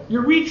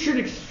 your reach should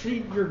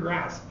exceed your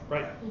grasp,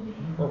 right?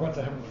 Or what's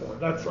a heaven for?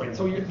 That's right.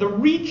 So the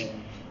reach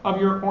of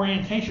your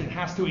orientation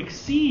has to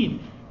exceed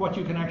what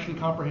you can actually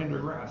comprehend or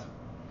grasp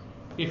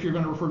if you're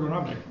going to refer to an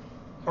object,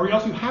 or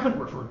else you haven't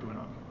referred to an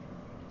object.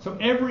 So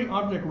every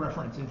object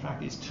reference, in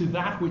fact, is to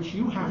that which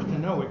you have to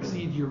know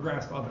exceeds your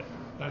grasp of it.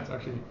 That's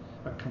actually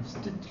a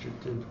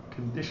constitutive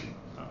condition.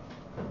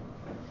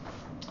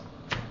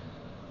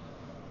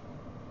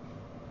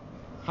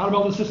 How to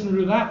build a system to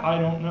do that, I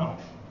don't know.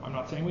 I'm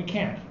not saying we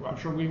can't. I'm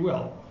sure we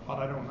will, but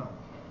I don't know.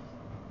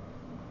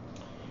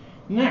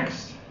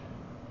 Next,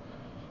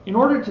 in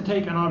order to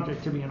take an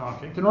object to be an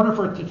object, in order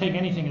for it to take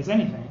anything as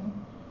anything,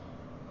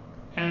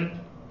 and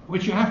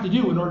which you have to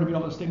do in order to be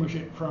able to distinguish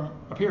it from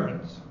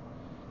appearance,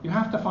 you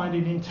have to find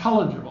it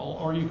intelligible,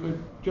 or you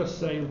could just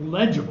say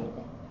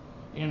legible,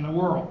 in the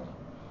world.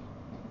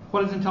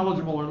 What does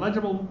intelligible or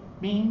legible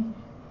mean?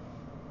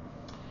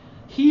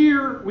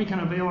 Here we can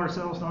avail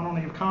ourselves not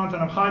only of Kant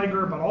and of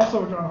Heidegger, but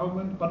also of John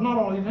Hoagland, but not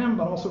only them,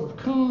 but also of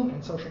Kuhn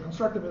and social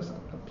constructivists and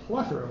a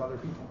plethora of other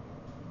people.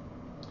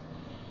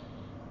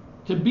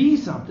 To be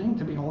something,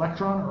 to be an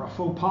electron or a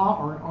faux pas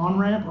or an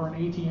on-ramp or an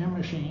ATM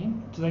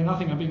machine, to say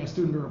nothing of being a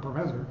student or a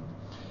professor,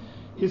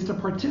 is to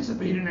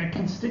participate in a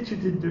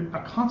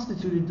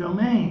constituted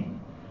domain,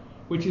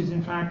 which is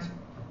in fact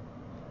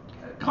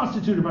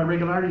constituted by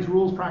regularities,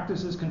 rules,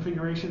 practices,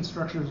 configurations,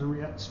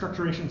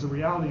 structurations of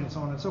reality, and so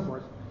on and so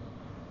forth,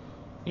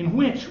 in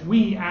which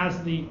we,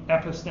 as the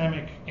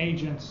epistemic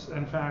agents,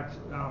 in fact,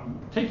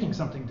 taking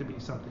something to be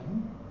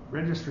something,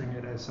 registering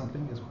it as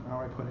something is how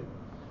I put it,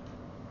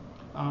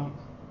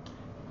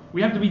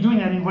 we have to be doing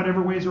that in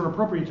whatever ways are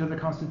appropriate to the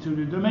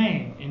constituted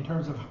domain in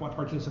terms of what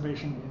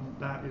participation in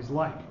that is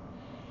like.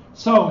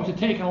 So to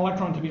take an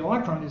electron to be an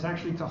electron is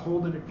actually to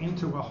hold it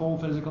into a whole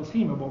physical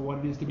scheme about what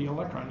it is to be an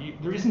electron.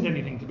 There isn't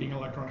anything to being an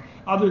electron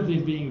other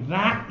than being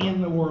that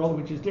in the world,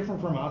 which is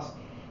different from us,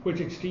 which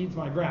exceeds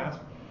my grasp,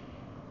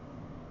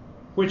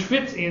 which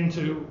fits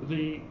into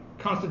the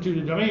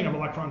constituted domain of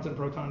electrons and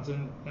protons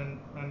and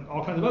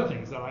all kinds of other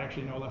things that I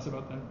actually know less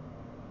about than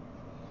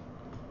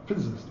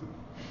physicists do.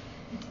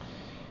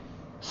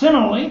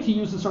 Similarly, to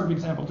use the sort of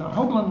example John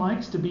Hoagland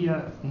likes, to be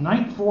a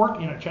knight fork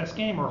in a chess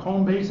game or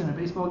home base in a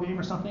baseball game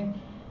or something,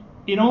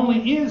 it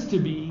only is to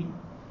be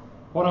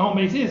what a home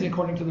base is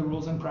according to the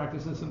rules and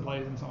practices and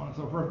plays and so on and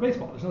so forth of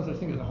baseball. There's no such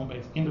thing as a home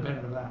base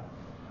independent of that.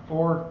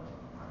 Or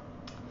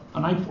a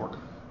knight fork.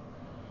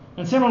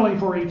 And similarly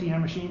for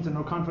ATM machines and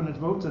no confidence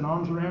votes and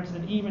arms ramps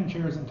and even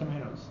chairs and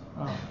tomatoes.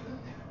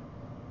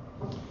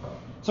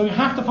 So you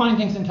have to find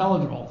things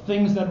intelligible,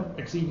 things that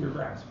exceed your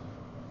grasp.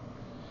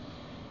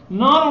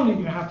 Not only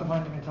do you have to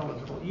find them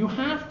intelligible, you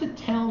have to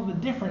tell the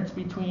difference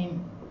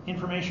between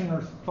information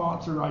or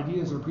thoughts or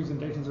ideas or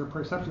presentations or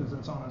perceptions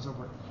and so on and so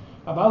forth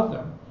about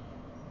them,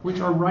 which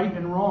are right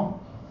and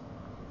wrong.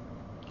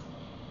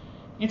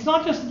 It's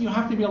not just that you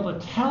have to be able to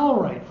tell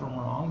right from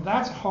wrong.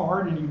 That's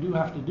hard, and you do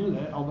have to do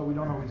that, although we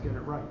don't always get it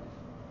right.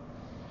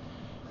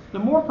 The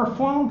more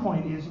profound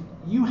point is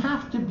you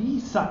have to be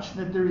such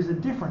that there is a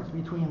difference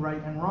between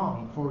right and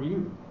wrong for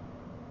you.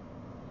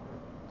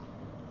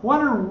 What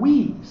are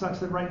we such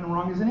that right and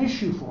wrong is an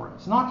issue for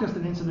us? Not just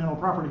an incidental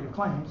property of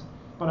claims,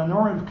 but a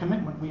normative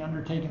commitment we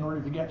undertake in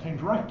order to get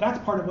things right. That's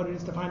part of what it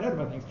is to find out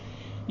about things.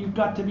 You've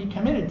got to be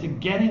committed to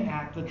getting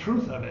at the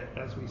truth of it,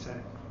 as we say,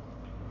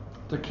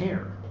 to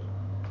care.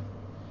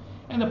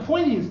 And the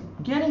point is,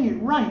 getting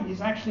it right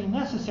is actually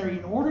necessary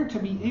in order to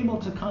be able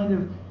to kind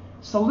of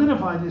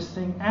solidify this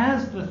thing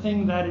as the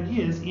thing that it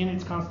is in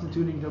its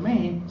constituting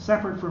domain,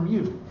 separate from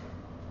you,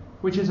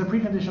 which is a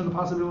precondition of the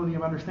possibility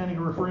of understanding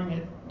or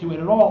referring to it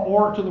at all,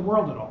 or to the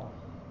world at all.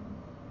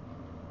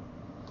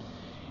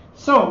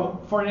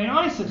 So, for an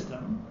AI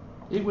system,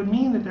 it would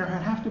mean that there would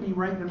have to be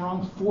right and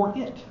wrong for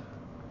it,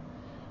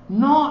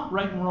 not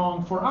right and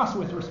wrong for us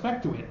with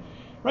respect to it.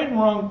 Right and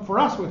wrong for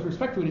us with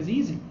respect to it is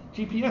easy.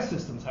 GPS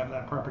systems have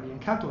that property,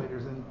 and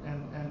calculators and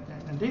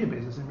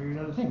databases and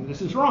myriad other things.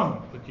 This is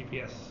wrong with the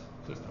GPS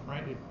system,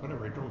 right? It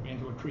drove me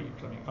into a tree or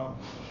something.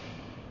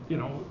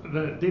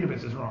 The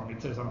database is wrong.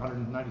 It says I'm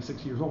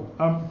 196 years old.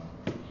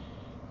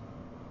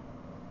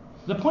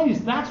 The point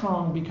is that's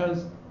wrong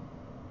because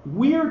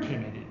we're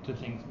committed to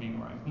things being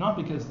right, not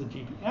because the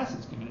GPS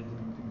is committed to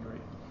doing things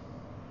right.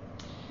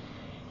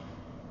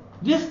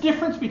 This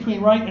difference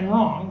between right and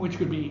wrong, which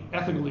could be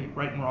ethically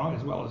right and wrong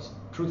as well as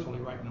truthfully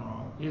right and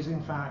wrong, is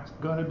in fact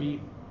going to be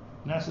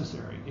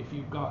necessary if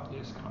you've got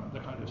the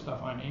kind of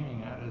stuff I'm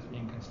aiming at as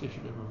being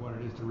constitutive of what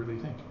it is to really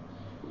think.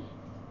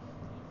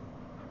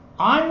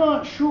 I'm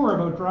not sure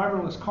about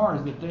driverless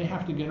cars that they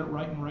have to get it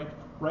right and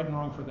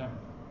wrong for them.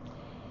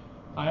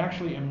 I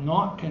actually am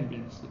not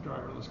convinced that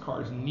driverless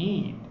cars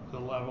need the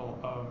level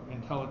of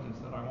intelligence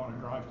that I want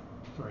to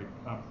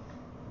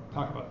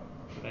talk about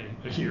today,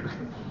 here.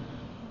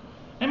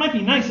 It might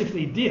be nice if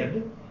they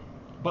did,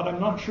 but I'm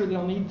not sure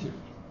they'll need to.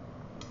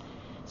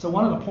 So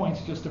one of the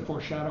points, just to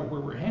foreshadow where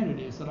we're headed,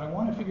 is that I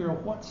want to figure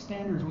out what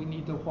standards we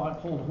need to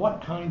hold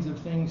what kinds of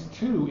things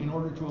to in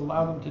order to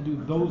allow them to do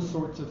those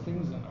sorts of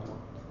things in the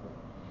world.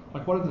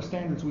 Like, what are the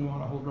standards we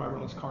want to hold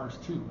driverless cars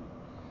to?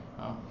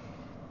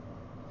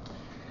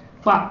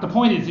 But the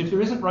point is, if there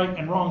isn't right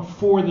and wrong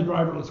for the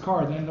driverless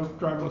car, then the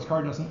driverless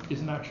car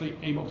isn't actually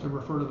able to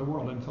refer to the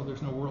world until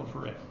there's no world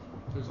for it.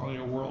 There's only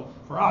a world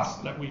for us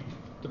that we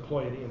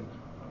deploy it in.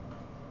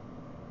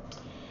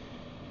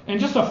 And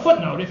just a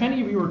footnote, if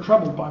any of you are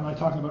troubled by my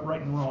talking about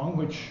right and wrong,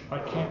 which I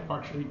can't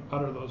actually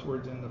utter those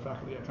words in the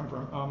faculty I come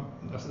from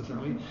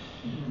necessarily,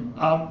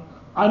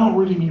 I don't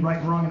really mean right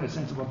and wrong in the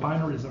sense of a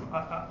binarism.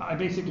 I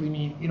basically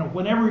mean,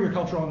 whenever your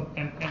cultural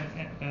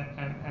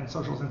and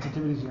social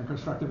sensitivities, your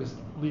constructivist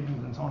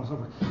leanings and so on and so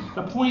forth,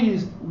 the point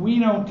is we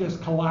don't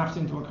just collapse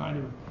into a kind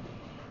of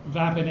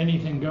vapid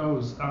anything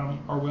goes,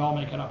 or we all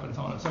make it up and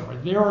so on and so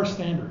forth. There are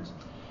standards.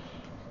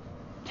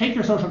 Take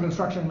your social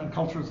construction and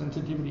cultural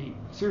sensitivity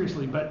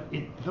seriously, but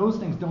those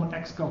things don't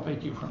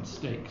exculpate you from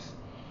stakes.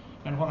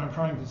 And what I'm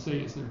trying to say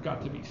is there's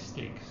got to be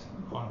stakes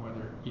on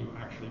whether you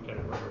actually get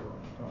it right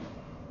or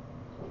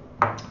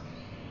wrong.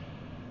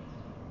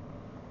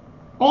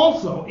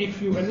 Also,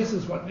 and this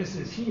is what this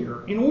is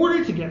here, in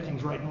order to get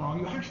things right and wrong,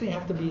 you actually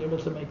have to be able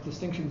to make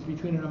distinctions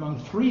between and among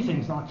three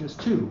things, not just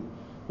two.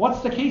 What's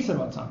the case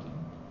about something?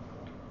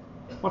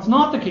 What's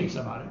not the case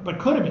about it, but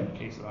could have been the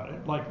case about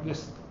it, like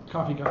this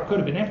coffee cup could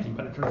have been empty,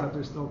 but it turns out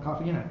there's still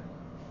coffee in it.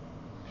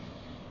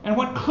 And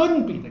what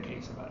couldn't be the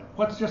case about it?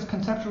 What's just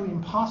conceptually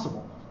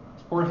impossible?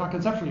 Or if not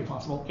conceptually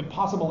impossible,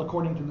 impossible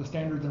according to the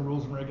standards and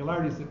rules and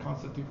regularities that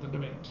constitute the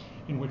domain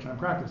in which I'm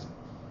practicing.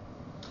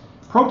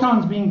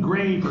 Protons being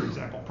gray, for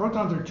example.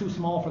 Protons are too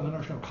small for the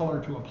notion of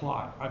color to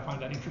apply. I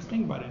find that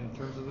interesting, but in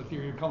terms of the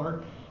theory of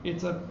color,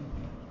 it's an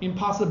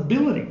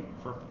impossibility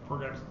for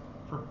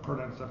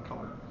protons of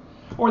color.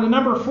 Or the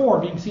number 4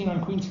 being seen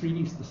on Queen Street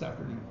East this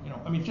afternoon.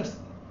 Just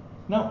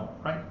no,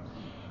 right?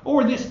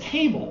 Or this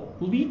table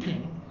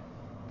leaping,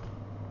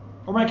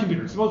 or my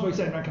computer, suppose we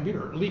say my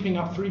computer, leaping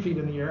up 3 feet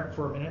in the air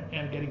for a minute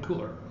and getting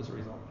cooler as a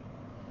result.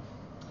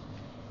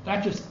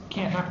 That just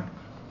can't happen.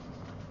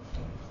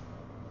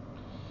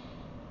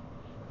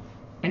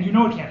 And you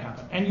know it can't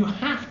happen. And you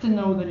have to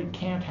know that it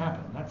can't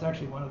happen. That's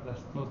actually one of the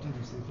most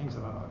interesting things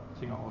about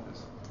all of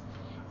this.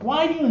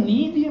 Why do you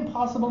need the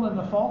impossible and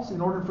the false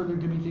in order for there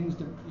to be things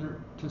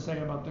to say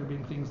about there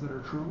being things that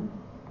are true?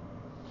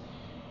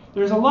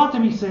 There's a lot to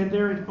be said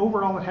there.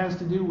 Overall, it has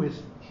to do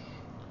with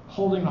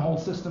holding the whole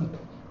system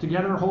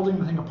together, holding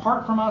the thing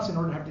apart from us in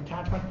order to have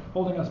detachment,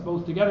 holding us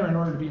both together in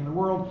order to be in the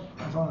world,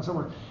 and so on and so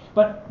forth.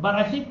 But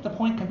I think the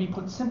point can be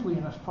put simply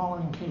in the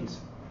following case.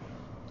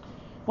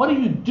 What do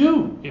you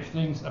do if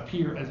things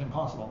appear as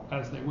impossible,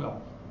 as they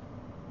will?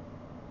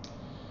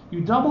 You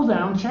double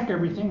down, check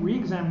everything,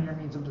 re-examine your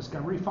means of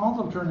discovery,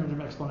 follow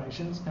alternative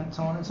explanations, and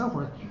so on and so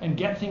forth, and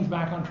get things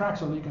back on track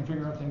so that you can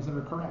figure out things that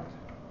are correct.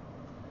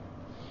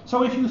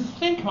 So if you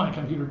think my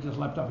computer just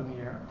leapt up in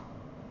the air,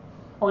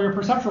 or your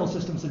perceptual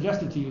system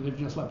suggested to you that it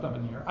just leapt up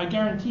in the air, I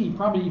guarantee,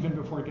 probably even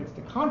before it gets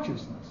to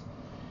consciousness,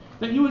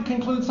 that you would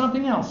conclude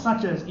something else,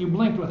 such as you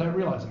blinked without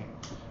realizing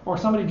it, or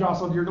somebody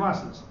jostled your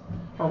glasses,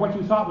 or what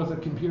you thought was a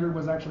computer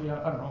was actually,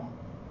 a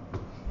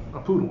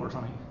poodle or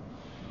something.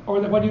 Or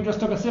that what you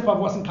just took a sip of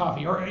wasn't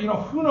coffee, or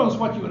who knows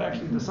what you would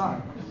actually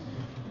decide.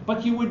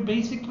 But you would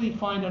basically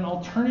find an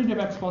alternative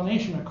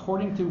explanation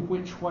according to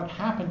which what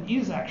happened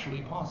is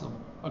actually possible,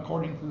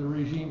 according to the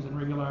regimes and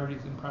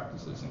regularities and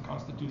practices in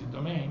constituted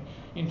domain,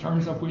 in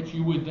terms of which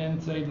you would then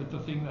say that the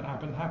thing that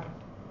happened,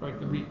 right?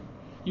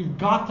 You've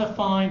got to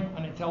find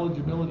an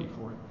intelligibility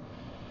for it.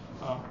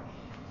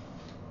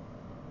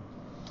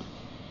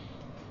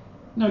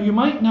 Now you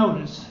might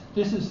notice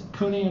this is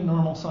Kuhnian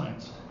normal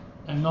science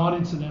and not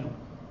incidental.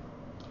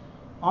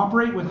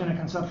 Operate within a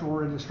conceptual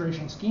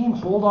registration scheme,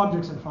 hold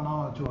objects and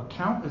phenomena to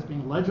account as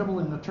being legible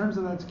in the terms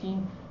of that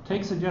scheme,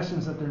 take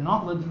suggestions that they're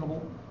not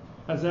legible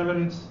as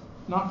evidence,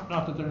 not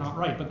that they're not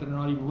right, but that they're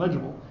not even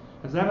legible,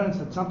 as evidence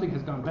that something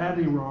has gone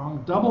badly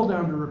wrong, double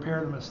down to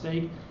repair the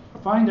mistake,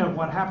 find out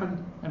what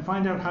happened, and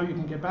find out how you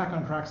can get back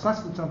on track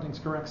such that something's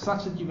correct,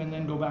 such that you can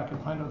then go back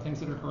and find out things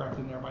that are correct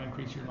and thereby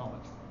increase your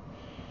knowledge.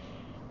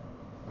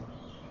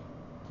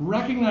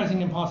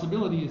 Recognizing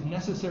impossibility is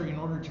necessary in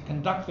order to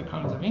conduct the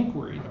kinds of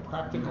inquiry, the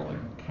practical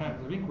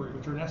kinds of inquiry,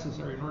 which are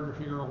necessary in order to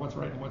figure out what's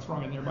right and what's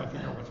wrong, and thereby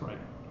figure out what's right.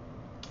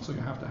 So you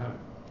have to have it.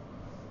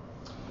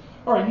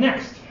 All right,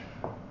 next.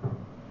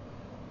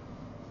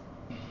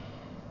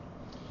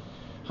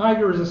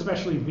 Heidegger is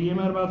especially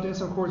vehement about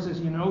this, of course,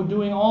 as you know.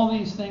 Doing all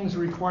these things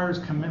requires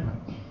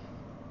commitment.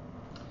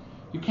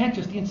 You can't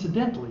just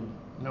incidentally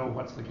know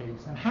what's the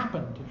case and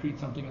happen to treat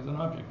something as an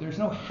object. There's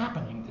no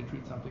happening to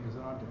treat something as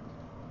an object.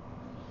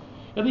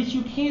 At least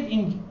you can't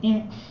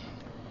in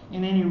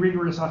any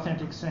rigorous,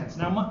 authentic sense.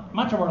 Now,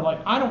 much of our life,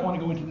 I don't want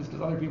to go into this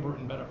because other people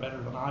have written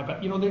better than I,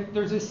 but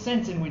there's this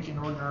sense in which in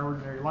our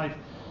ordinary life,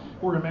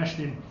 we're enmeshed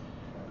in,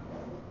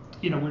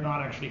 we're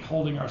not actually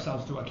holding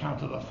ourselves to account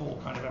to the full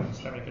kind of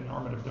epistemic and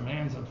normative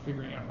demands of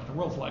figuring out what the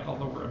world's like,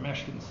 although we're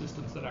enmeshed in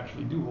systems that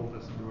actually do hold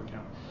this into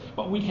account.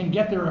 But we can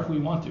get there if we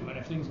want to, and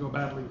if things go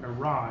badly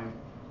awry,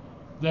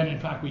 then in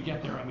fact we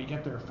get there, and we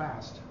get there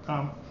fast.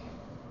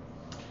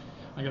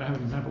 I'm going to have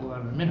an example of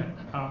that in a minute.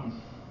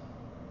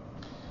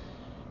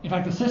 In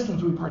fact, the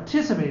systems we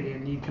participate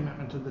in need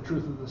commitment to the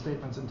truth of the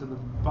statements and to the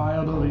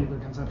viability of the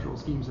conceptual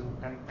schemes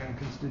and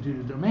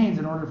constituted domains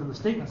in order for the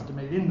statements to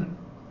made in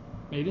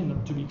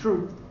them to be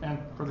true, and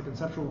for the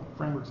conceptual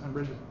frameworks and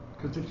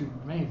constituted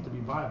domains to be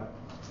viable.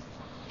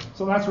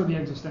 So that's where the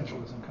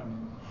existentialism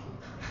comes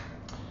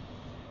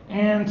in.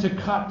 And to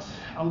cut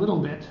a little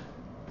bit,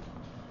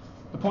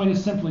 the point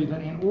is simply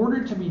that in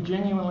order to be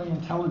genuinely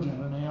intelligent,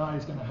 an AI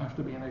is going to have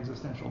to be an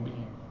existential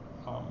being.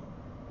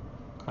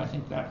 I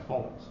think that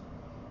follows.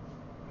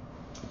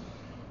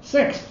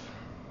 Sixth,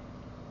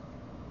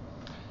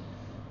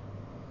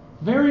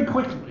 very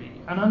quickly,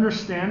 an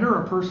understander,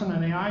 a person,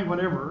 an AI,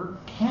 whatever,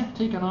 can't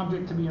take an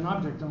object to be an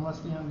object unless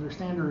the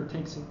understander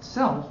takes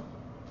itself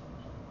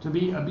to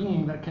be a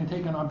being that can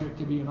take an object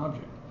to be an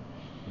object.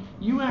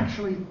 You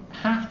actually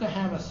have to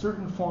have a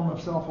certain form of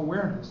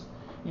self-awareness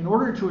in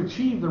order to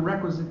achieve the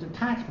requisite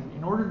detachment,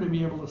 in order to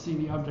be able to see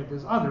the object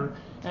as other,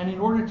 and in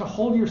order to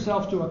hold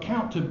yourself to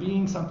account to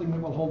being something that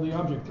will hold the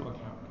object to account.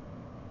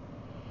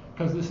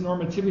 Because this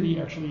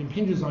normativity actually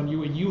impinges on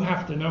you, and you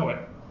have to know it.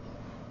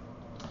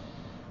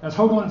 As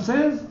Hoagland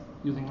says,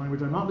 using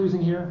language I'm not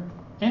losing here,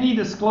 any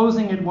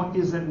disclosing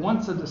is at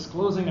once a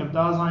disclosing of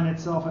Dasein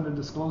itself and a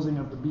disclosing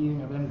of the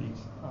being of entities.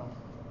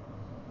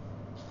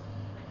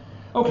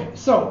 Okay,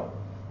 so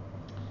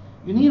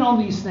you need all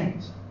these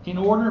things in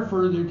order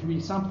for there to be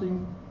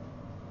something.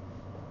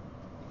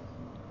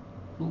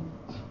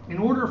 In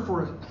order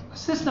for a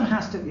system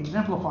has to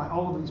exemplify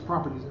all of these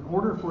properties in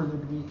order for there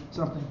to be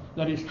something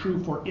that is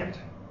true for it.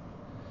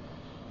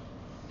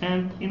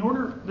 And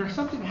there has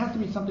to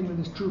be something that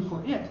is true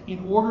for it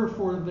in order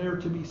for there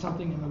to be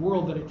something in the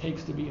world that it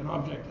takes to be an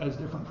object as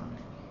different from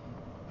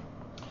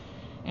it.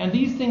 And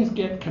these things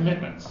get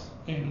commitments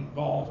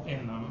involved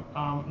in them,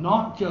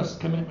 not just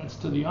commitments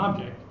to the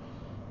object,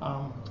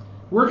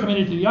 we're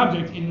committed to the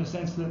object in the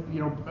sense that,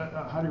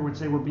 Heidegger would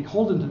say we're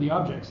beholden to the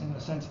objects in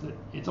the sense that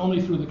it's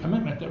only through the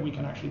commitment that we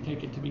can actually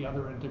take it to be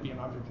other and to be an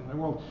object in the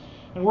world.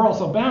 And we're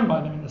also bound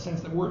by them in the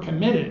sense that we're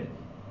committed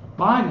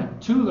by them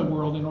to the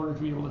world in order to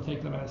be able to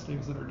take them as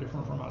things that are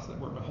different from us that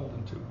we're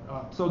beholden to.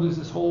 So there's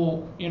this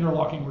whole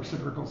interlocking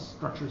reciprocal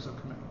structures of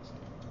commitments.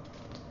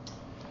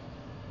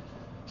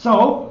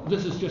 So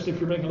this is just if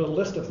you're making a little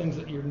list of things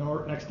that your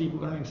next deep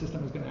learning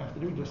system is going to have to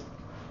do, just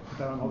put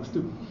that on all the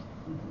students.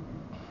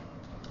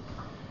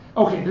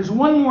 Okay, there's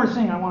one more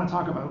thing I want to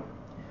talk about,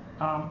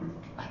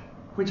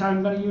 which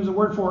I'm going to use a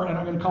word for, and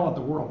I'm going to call it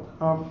the world.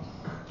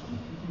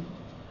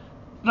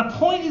 The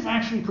point is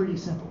actually pretty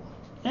simple.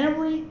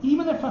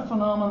 Even if a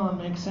phenomenon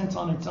makes sense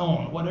on its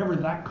own, whatever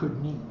that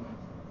could mean,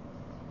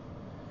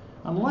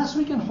 unless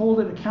we can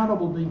hold it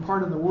accountable to being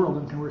part of the world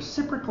and can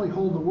reciprocally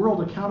hold the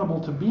world accountable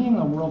to being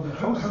a world that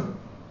hosts it,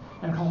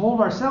 and can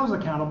hold ourselves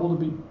accountable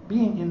to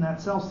being in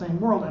that self-same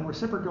world and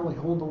reciprocally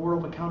hold the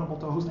world accountable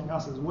to hosting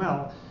us as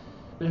well,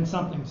 then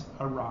something's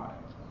awry.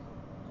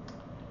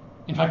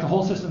 In fact, the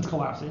whole system's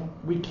collapsing.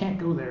 We can't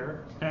go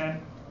there, and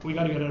we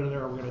got to get out of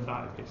there or we're going to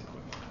die, basically.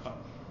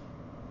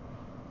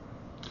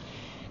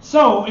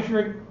 So, if you're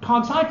a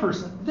cog-sci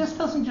person, this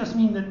doesn't just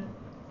mean that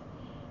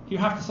you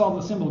have to solve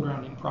the symbol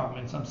grounding problem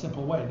in some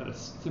simple way, that a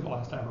symbol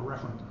has to have a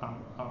referent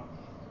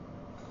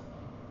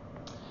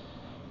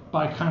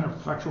by kind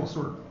of factual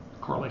sort of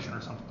correlation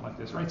or something like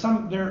this, right?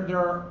 There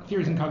are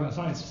theories in cognitive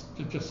science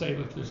that just say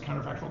that there's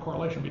counterfactual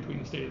correlation between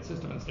the state of the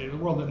system and the state of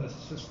the world, and the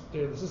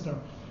state of the system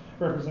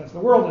represents the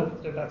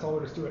world, and that's all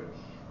there is to it.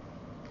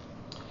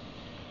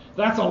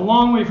 That's a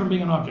long way from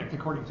being an object,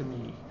 according to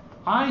me.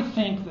 I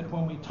think that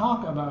when we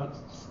talk about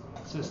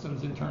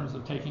systems in terms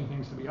of taking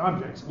things to be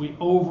objects, we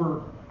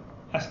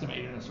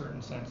overestimate, in a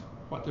certain sense,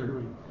 what they're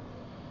doing.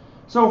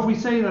 So if we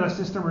say that a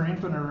system or an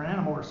infant or an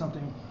animal or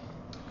something,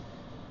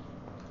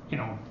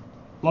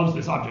 loves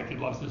this object, it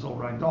loves this old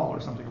rag doll or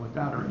something like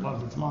that, or it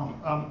loves its mom.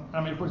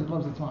 Of course it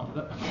loves its mom.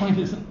 The point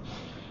isn't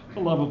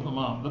the love of the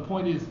mom. The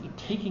point is the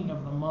taking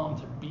of the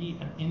mom to be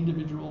an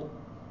individual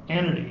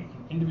entity,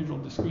 an individual,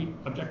 discrete,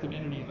 objective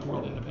entity in the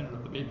world independent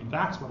of the baby.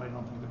 That's what I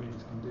don't think the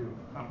babies can do.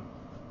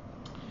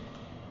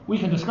 We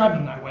can describe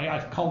them that way.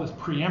 I call this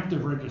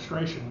preemptive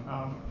registration.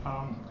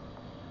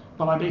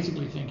 But I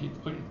basically think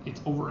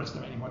it's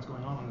overestimating what's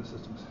going on in the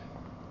systems.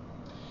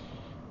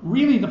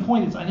 Really, the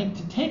point is, I think,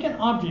 to take an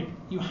object,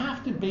 you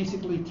have to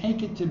basically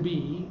take it to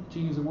be, to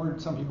use a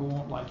word some people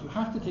won't like, you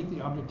have to take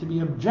the object to be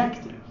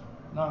objective.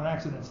 Not an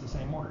accident, it's the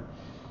same word.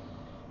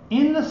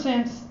 In the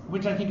sense,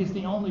 which I think is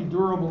the only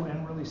durable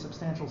and really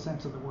substantial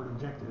sense of the word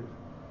objective,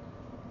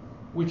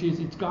 which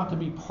is it's got to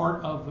be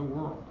part of the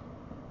world.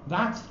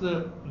 That's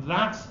the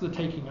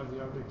taking of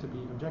the object to be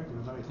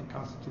objective that I think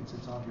constitutes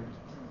its object.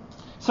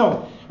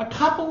 So, a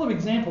couple of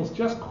examples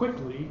just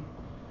quickly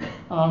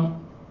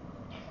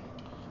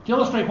to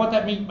illustrate what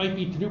that might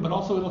be to do, but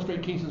also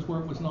illustrate cases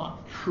where it was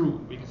not true,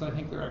 because I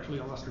think they're actually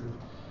illustrative.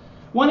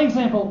 One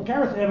example,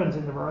 Gareth Evans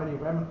in the Variety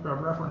of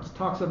Reference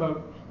talks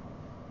about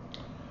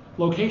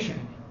location,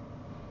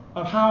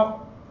 of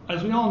how,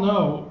 as we all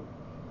know,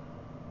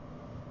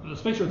 the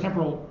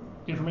spatiotemporal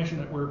information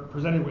that we're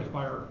presented with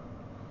by our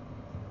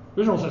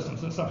visual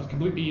systems and stuff is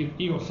completely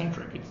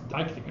egocentric. It's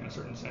deictic in a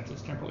certain sense.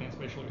 It's temporally and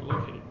spatially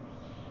located.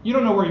 You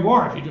don't know where you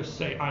are if you just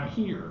say, I'm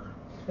here.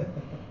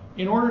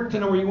 In order to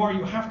know where you are,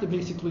 you have to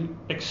basically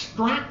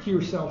extract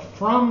yourself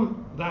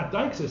from that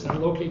deixis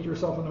and locate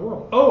yourself in the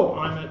world. Oh,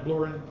 I'm at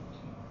Bloor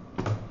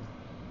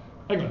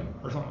Eglin,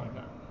 or something like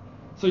that.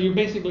 So you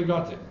basically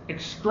got to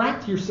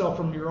extract yourself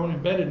from your own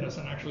embeddedness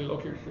and actually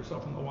locate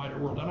yourself in the wider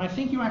world. And I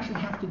think you actually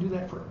have to do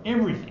that for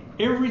everything.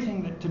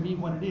 Everything that to be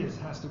what it is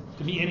has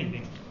to be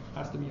anything,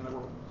 has to be in the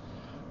world.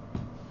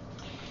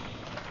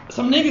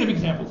 Some negative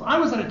examples. I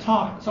was at a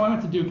talk, so I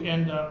went to Duke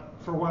and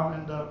for a while,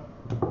 and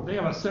they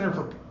have a Center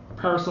for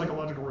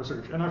Parapsychological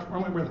Research, and I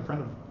went with a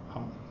friend of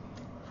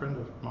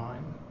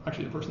mine,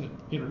 actually the person that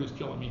introduced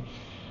Jill and me,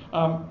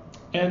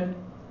 and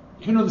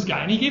you know this guy,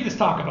 and he gave this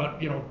talk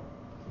about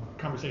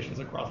conversations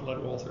across lead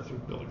walls or through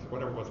buildings or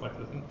whatever it was like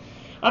this, and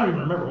I don't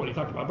even remember what he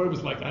talked about, but it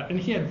was like that, and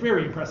he had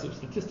very impressive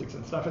statistics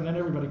and stuff, and then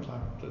everybody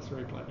clapped us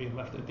very politely and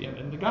left at the end,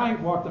 and the guy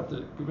walked up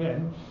to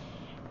Guben,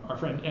 our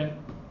friend, and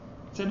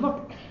said,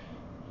 look,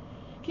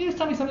 can you just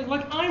tell me something?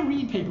 Like, I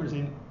read papers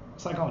in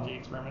psychology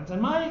experiments,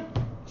 and my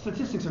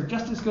statistics are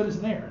just as good as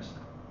theirs,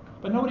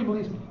 but nobody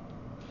believes me.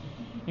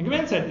 And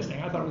Guben said this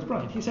thing, I thought it was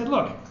brilliant. He said,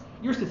 look,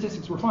 your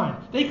statistics were fine.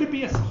 They could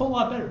be a whole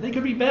lot better. They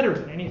could be better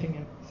than anything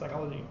in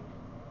psychology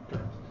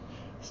terms.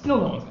 Still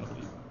no one's going to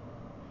believe it.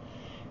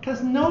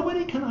 Because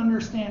nobody can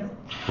understand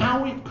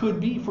how it could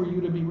be for you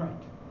to be right.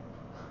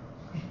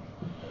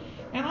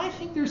 And I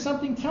think there's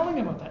something telling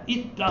about that.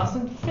 It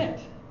doesn't fit.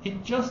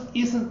 It just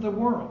isn't the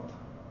world.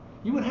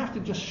 You would have to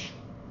just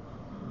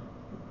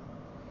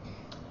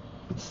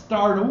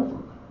start over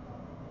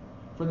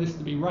for this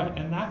to be right,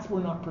 and that's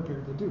what we're not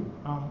prepared to do.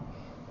 Not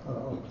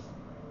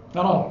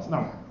always,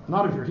 no.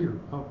 Not if you're here.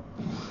 Oh.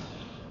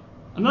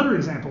 Another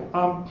example.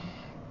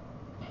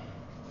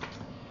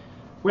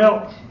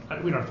 Well,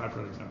 we don't have time for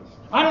other examples.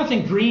 I don't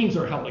think dreams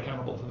are held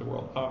accountable to the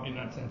world in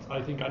that sense.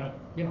 I think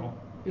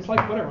it's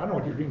like whatever. I don't know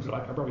what your dreams are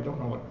like. I probably don't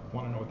want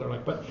to know what they're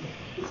like.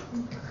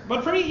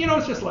 But for me,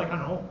 it's just like, I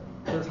don't know.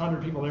 There's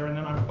 100 people there, and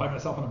then I'm by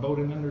myself on a boat,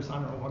 and then there's, I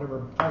don't know,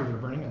 whatever fires are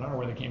burning, and I don't know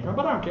where they came from.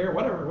 But I don't care.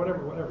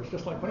 Whatever. It's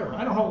just like whatever.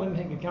 I don't hold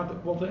anything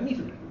accountable to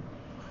anything.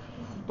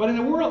 But in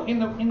the world,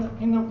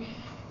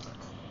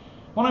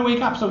 when I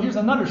wake up, so here's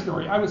another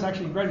story. I was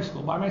actually in graduate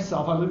school by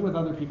myself. I lived with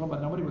other people,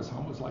 but nobody was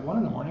home. It was like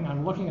 1 a.m.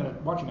 I'm watching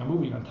a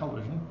movie on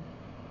television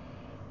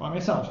by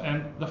myself,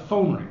 and the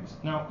phone rings.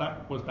 Now,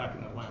 that was back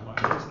in the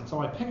landline days, and so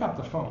I pick up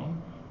the phone,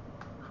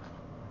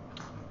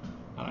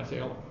 and I say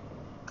hello.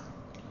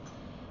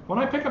 When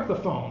I pick up the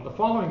phone, the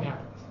following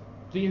happens.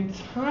 The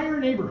entire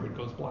neighborhood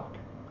goes black.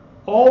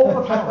 All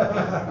the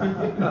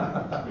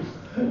power.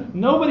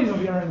 Nobody's on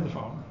the other end of the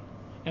phone,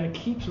 and it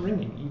keeps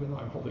ringing, even though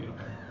I'm holding it up.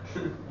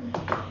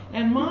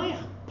 And my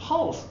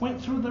pulse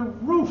went through the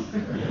roof. I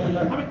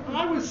mean,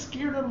 I was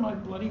scared out of my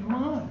bloody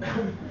mind,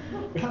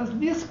 because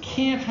this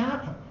can't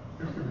happen.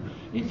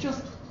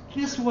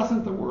 This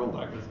wasn't the world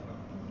I was in.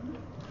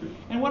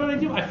 And what did I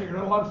do? I figured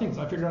out a lot of things.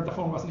 I figured out the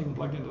phone wasn't even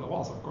plugged into the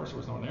wall, so of course there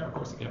was no one there. Of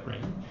course it kept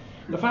ringing.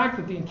 The fact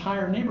that the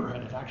entire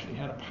neighborhood had actually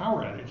had a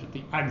power outage at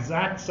the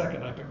exact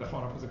second I picked the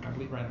phone up was a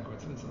complete random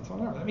coincidence and so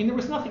on. I mean, there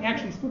was nothing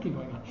actually spooky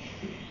going on.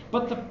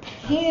 But the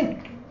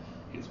panic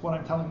is what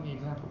I'm telling the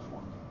example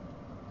for.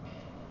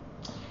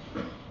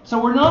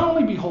 So we're not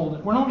only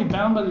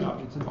bound by the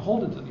objects and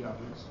beholden to the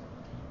objects,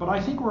 but I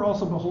think we're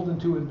also beholden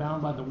to and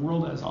bound by the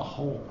world as a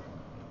whole.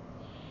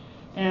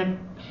 And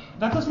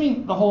that doesn't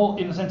mean the whole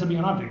in the sense of being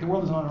an object. The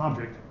world is not an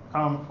object.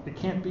 It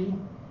can't be.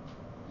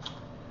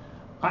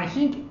 I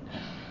think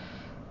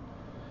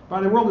by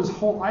the world as a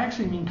whole, I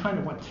actually mean kind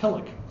of what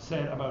Tillich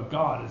said about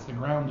God as the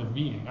ground of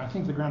being. I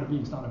think the ground of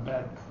being is not a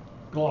bad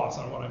gloss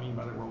on what I mean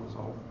by the world as a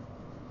whole.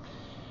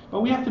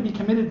 But we have to be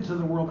committed to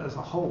the world as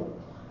a whole.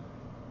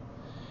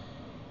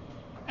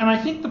 And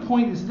I think the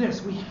point is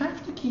this: we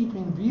have to keep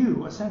in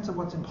view a sense of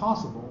what's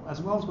impossible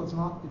as well as what's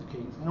not the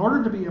case in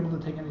order to be able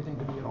to take anything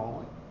to be at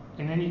all,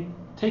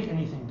 take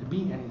anything to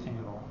be anything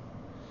at all,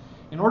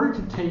 in order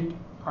to take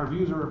our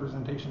views or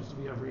representations to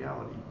be of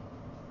reality.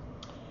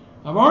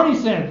 I've already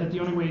said that the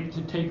only way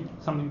to take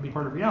something to be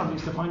part of reality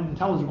is to find it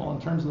intelligible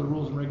in terms of the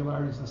rules and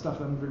regularities and stuff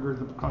that undergird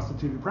the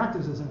constituted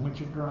practices in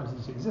which it derives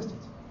its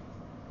existence.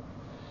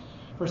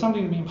 For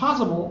something to be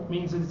impossible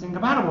means that it's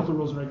incompatible with the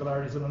rules and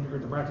regularities that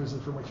undergird the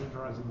practices from which it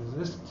derives its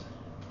existence.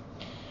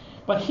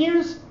 But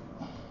here's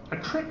a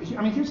trick.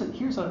 I mean, here's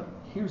a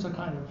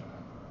kind of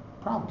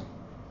problem.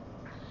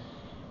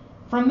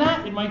 From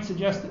that, it might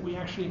suggest that we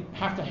actually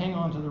have to hang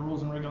on to the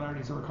rules and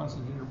regularities of our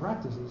constituted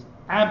practices,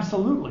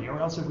 absolutely,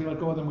 or else if we let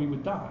go of them, we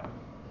would die.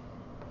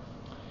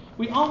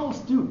 We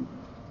almost do.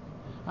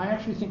 I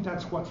actually think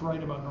that's what's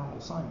right about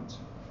normal science.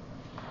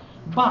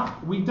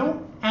 But we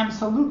don't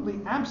absolutely,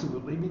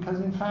 because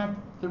in fact,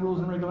 the rules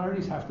and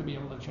regularities have to be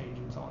able to change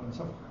and so on and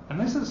so forth. And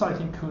this is, I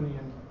think,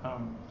 Kuhnian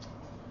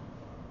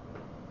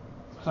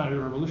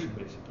scientific revolution,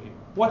 basically.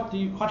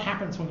 What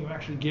happens when you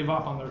actually give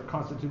up on the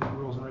constituted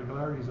rules and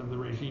regularities of the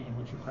regime in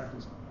which you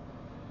practice?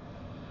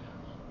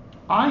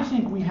 I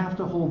think we have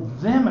to hold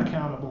them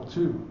accountable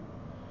too,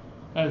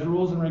 as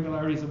rules and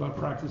regularities about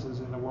practices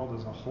in the world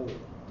as a whole.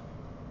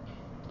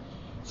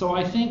 So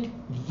I think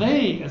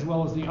they, as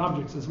well as the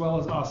objects, as well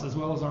as us, as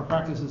well as our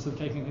practices of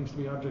taking things to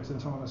be objects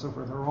and so on and so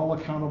forth, are all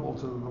accountable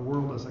to the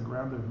world as a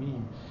ground of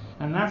being.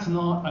 And that's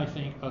not, I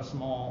think, a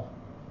small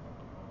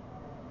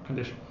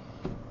condition.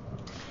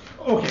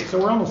 Okay, so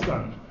we're almost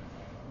done.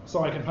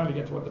 So I can finally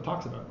get to what the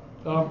talk's about.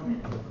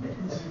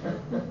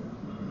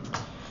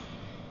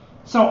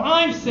 So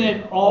I've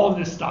said all of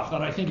this stuff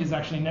that I think is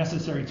actually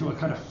necessary to a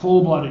kind of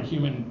full-blooded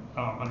human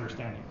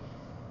understanding.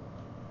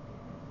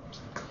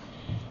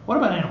 What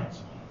about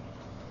animals?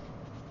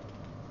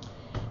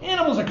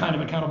 Animals are kind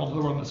of accountable to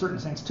the world in a certain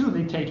sense too.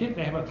 They take it,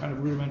 they have a kind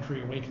of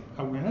rudimentary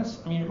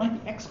awareness. I mean, it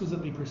might be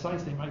exquisitely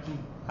precise, they might be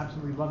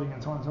absolutely loving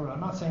and so on and so forth. I'm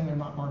not saying they're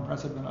not more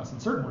impressive than us in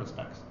certain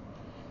respects.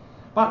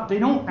 But they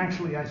don't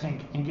actually, I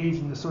think, engage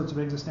in the sorts of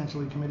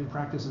existentially committed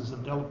practices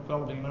of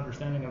developing an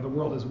understanding of the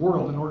world as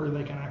world in order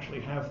they can actually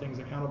have things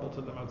accountable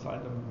to them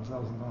outside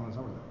themselves and so on and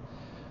so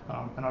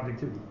forth. An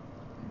objectivity.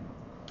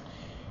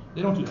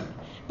 They don't do that.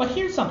 But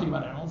here's something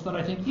about animals that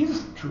I think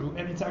is true,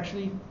 and it's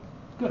actually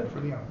good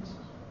for the animals.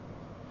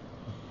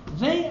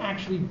 They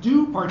actually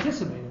do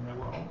participate in their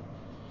world.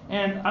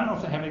 And I don't know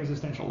if they have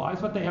existential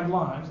lives, but they have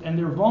lives, and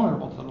they're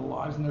vulnerable to the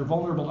lives, and they're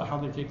vulnerable to how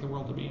they take the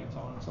world to be, and so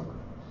on and so forth.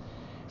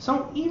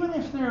 So even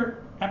if their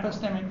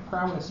epistemic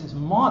prowess is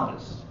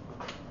modest,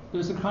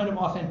 there's a kind of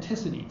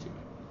authenticity to it.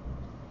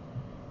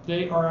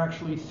 They are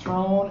actually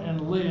thrown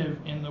and live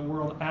in the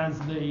world as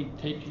they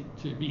take it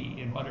to be,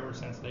 in whatever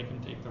sense they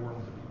can take the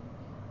world to be.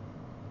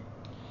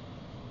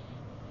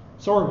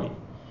 So are we.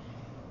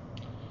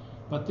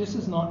 But this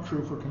is not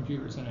true for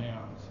computers and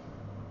AIs.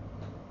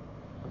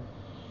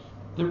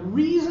 The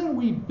reason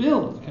we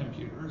build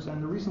computers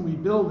and the reason we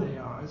build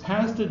AIs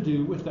has to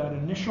do with that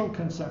initial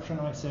conception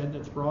I said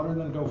that's broader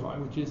than GOFI,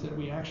 which is that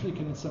we actually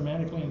can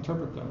semantically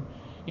interpret them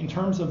in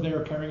terms of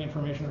their carrying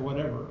information or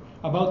whatever,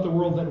 about the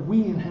world that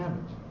we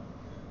inhabit.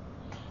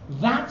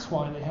 That's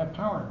why they have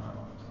power in our lives.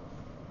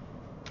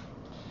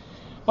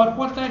 But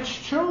what that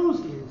shows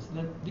is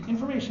that the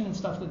information and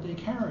stuff that they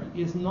carry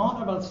is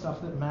not about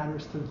stuff that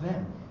matters to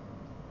them.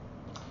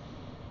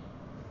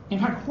 In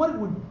fact, what it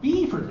would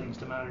be for things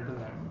to matter to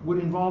them would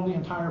involve the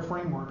entire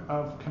framework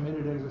of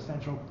committed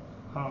existential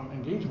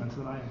engagements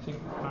that I think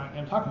I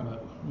am talking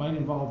about. It might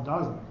involve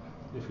Dasein,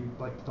 if you'd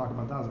like to talk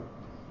about Dasein.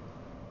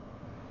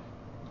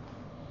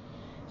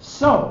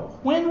 So,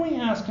 when we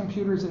ask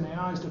computers and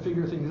AIs to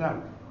figure things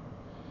out,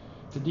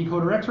 to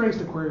decode our x-rays,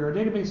 to query our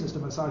databases, to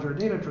massage our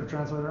data, to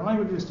translate our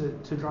languages,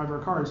 to drive our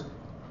cars,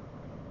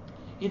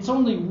 it's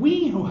only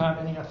we who have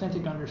any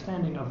authentic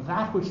understanding of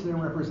that which their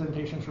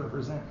representations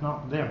represent,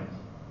 not them.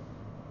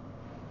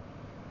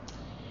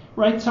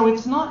 Right? So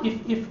it's not,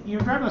 if your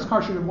driverless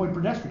car should avoid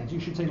pedestrians, you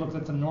should say, look,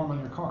 that's a norm on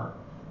your car.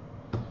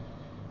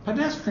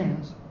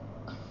 Pedestrians,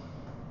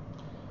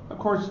 of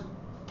course,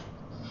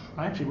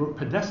 I actually wrote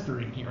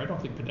pedestrian here. I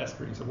don't think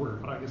pedestrian is a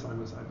word, but I guess I don't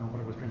know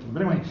what I was drinking.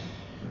 But anyway,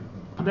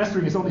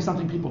 pedestrian is only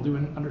something people do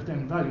and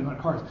understand and value, not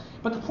cars.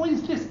 But the point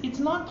is this, it's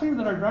not clear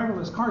that our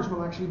driverless cars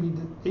will actually be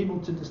able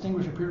to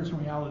distinguish appearance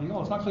from reality at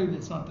all. It's not clear that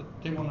it's not that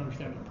they won't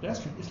understand they're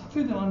pedestrian. It's not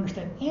clear they'll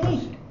understand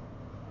anything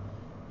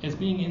as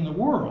being in the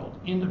world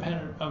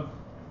independent of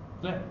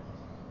them.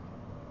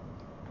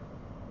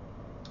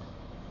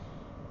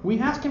 We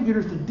ask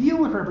computers to deal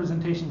with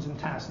representations and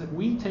tasks that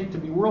we take to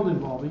be world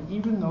involving,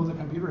 even though the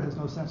computer has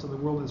no sense of the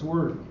world as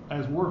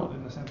world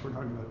in the sense we're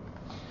talking about.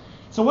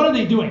 So what are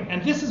they doing?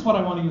 And this is what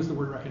I want to use the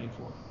word reckoning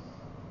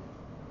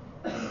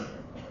for.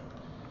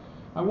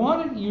 I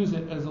want to use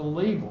it as a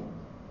label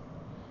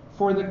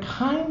for the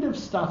kind of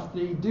stuff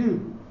they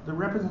do, the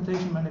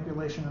representation,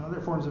 manipulation, and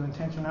other forms of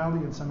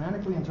intentionality and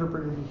semantically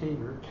interpreted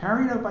behavior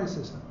carried out by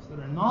systems that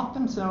are not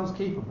themselves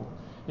capable,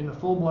 in the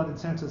full-blooded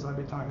senses I've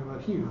been talking about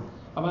here,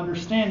 of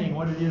understanding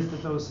what it is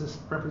that those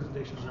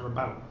representations are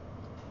about.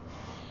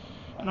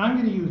 And I'm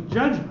going to use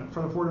judgment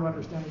for the form of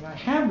understanding I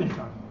have been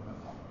talking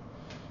about,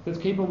 that's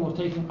capable of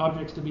taking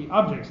objects to be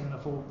objects in the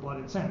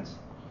full-blooded sense,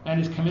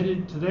 and is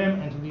committed to them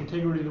and to the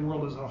integrity of the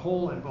world as a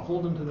whole, and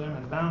beholden to them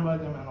and bound by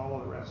them and all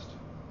of the rest.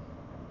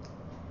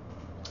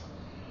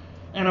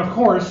 And of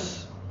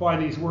course, why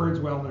these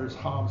words? Well, there's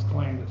Hobbes'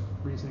 claim that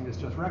reasoning is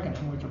just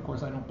reckoning, which of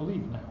course I don't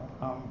believe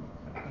now,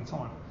 and so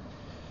on.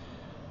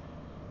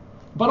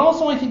 But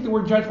also I think the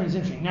word judgment is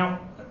interesting. Now,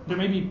 there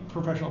may be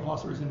professional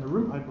philosophers in the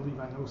room. I believe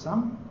I know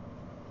some.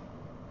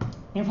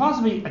 In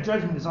philosophy, a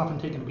judgment is often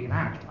taken to be an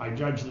act. I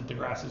judge that the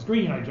grass is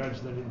green. I judge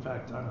that, in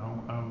fact, I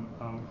don't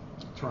know,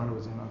 Toronto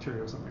is in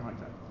Ontario, something like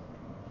that.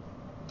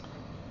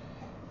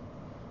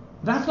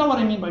 That's not what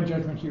I mean by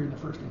judgment here in the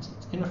first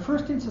instance. In the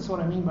first instance,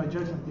 what I mean by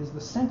judgment is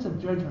the sense of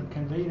judgment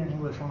conveyed in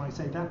English when I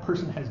say that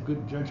person has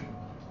good judgment,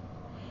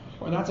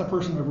 or that's a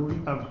person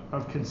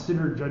of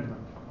considered judgment.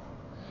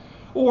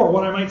 Or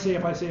what I might say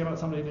if I say about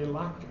somebody they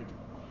lack judgment.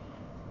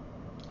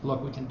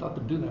 Look, we can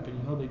do that, but you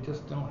know they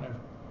just don't have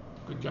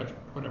good judgment,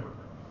 whatever.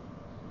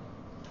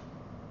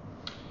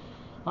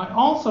 I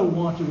also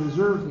want to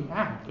reserve the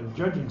act of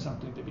judging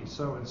something to be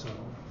so and so,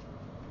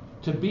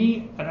 to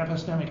be an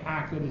epistemic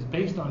act that is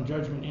based on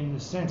judgment in the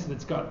sense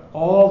that's got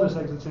all this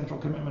existential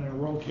commitment and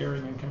world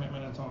caring and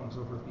commitment and so on and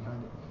so forth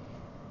behind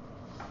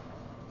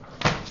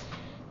it.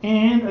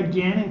 And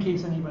again, in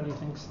case anybody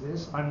thinks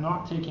this, I'm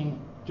not taking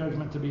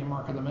judgment to be a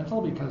mark of the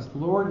mental, because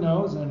Lord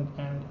knows, and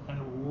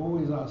woe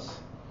is us,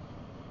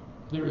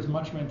 there is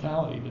much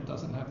mentality that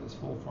doesn't have this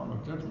full form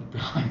of judgment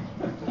behind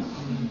it.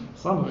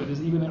 Some of it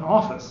is even in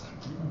office.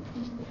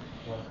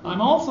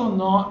 I'm also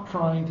not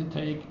trying to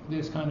take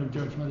this kind of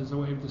judgment as a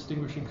way of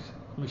distinguishing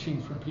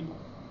machines from people.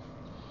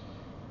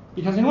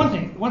 Because in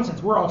one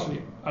sense, we're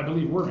actually, I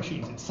believe we're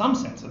machines in some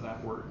sense of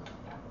that word.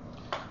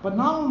 But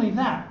not only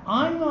that,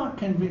 I'm not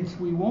convinced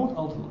we won't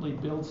ultimately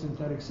build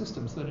synthetic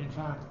systems that in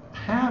fact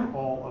have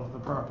all of the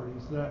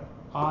properties that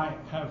I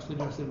have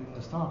suggested in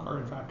this talk are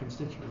in fact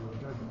constitutive of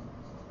judgment.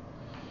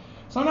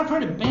 So I'm not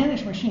trying to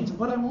banish machines.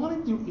 What I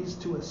want to do is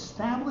to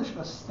establish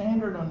a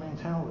standard on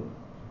mentality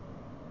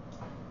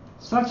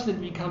such that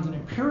it becomes an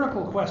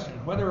empirical question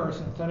whether our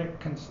synthetic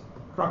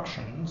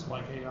constructions,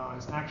 like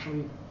AIs,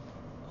 actually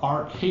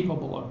are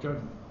capable of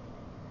judgment.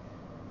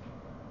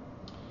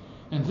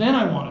 And then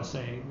I want to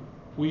say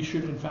we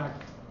should in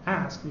fact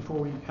ask, before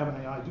we have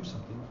an AI do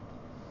something,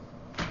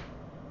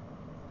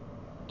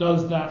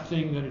 does that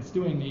thing that it's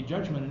doing need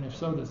judgment, and if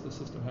so, does the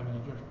system have any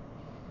judgment?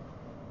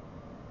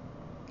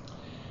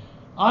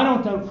 I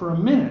don't doubt for a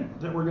minute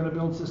that we're going to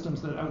build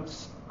systems that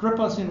outstrip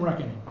us in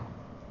reckoning.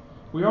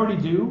 We already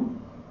do.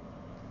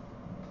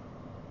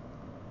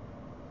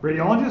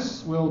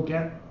 Radiologists will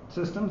get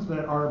systems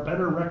that are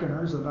better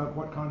reckoners about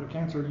what kind of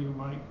cancer you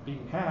might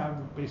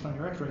have based on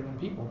your x-ray than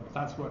people.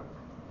 That's what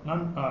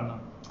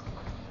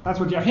That's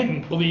what Jeff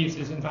Hinton believes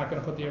is in fact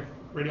going to put the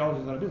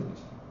radiologists out of business.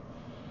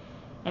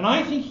 And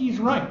I think he's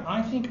right.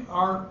 I think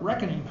our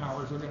reckoning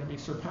powers are going to be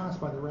surpassed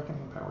by the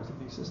reckoning powers of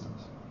these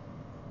systems.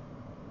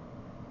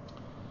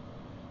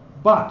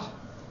 But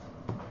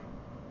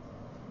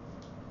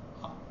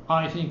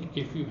I think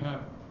if you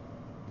have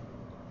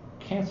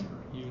cancer,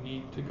 you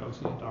need to go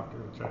see a doctor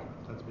with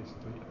judgment. That's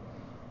basically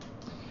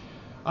it.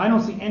 I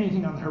don't see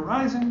anything on the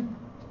horizon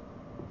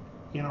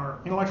in our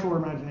intellectual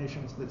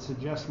imaginations that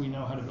suggests we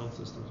know how to build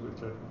systems with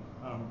judgment.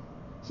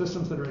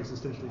 Systems that are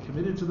existentially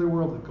committed to their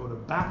world, that go to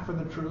bat for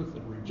the truth,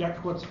 that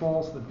reject what's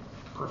false, that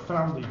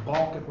profoundly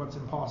balk at what's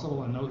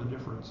impossible and know the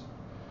difference.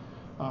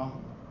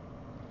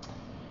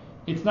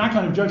 It's that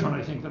kind of judgment,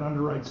 I think, that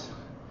underwrites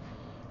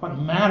what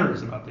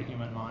matters about the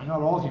human mind,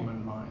 not all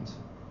human minds,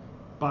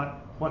 but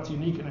what's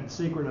unique and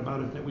sacred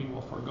about it that we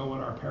will forego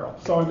at our peril.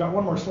 So I've got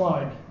one more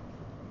slide.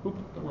 Oop,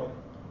 the world.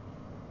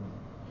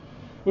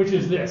 Which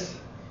is this.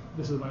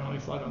 This is my only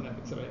slide on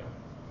ethics of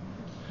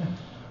AI.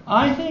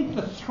 I think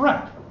the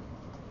threat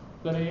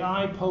that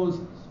AI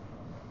poses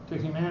to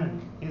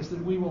humanity is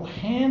that we will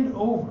hand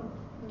over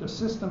to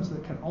systems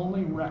that can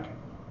only reckon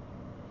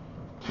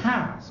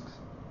tasks,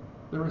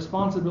 the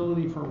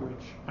responsibility for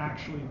which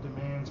actually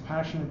demands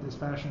passionate,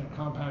 dispassionate,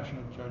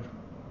 compassionate judgment.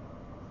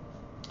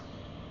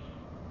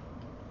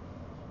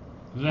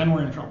 Then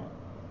we're in trouble.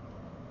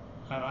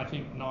 And I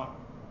think not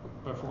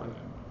before then.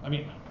 I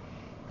mean,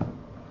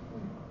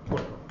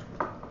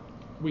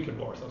 we could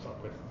blow ourselves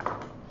up with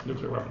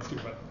nuclear weapons too,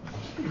 but.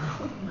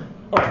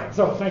 All right,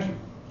 so thank you.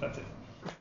 That's it.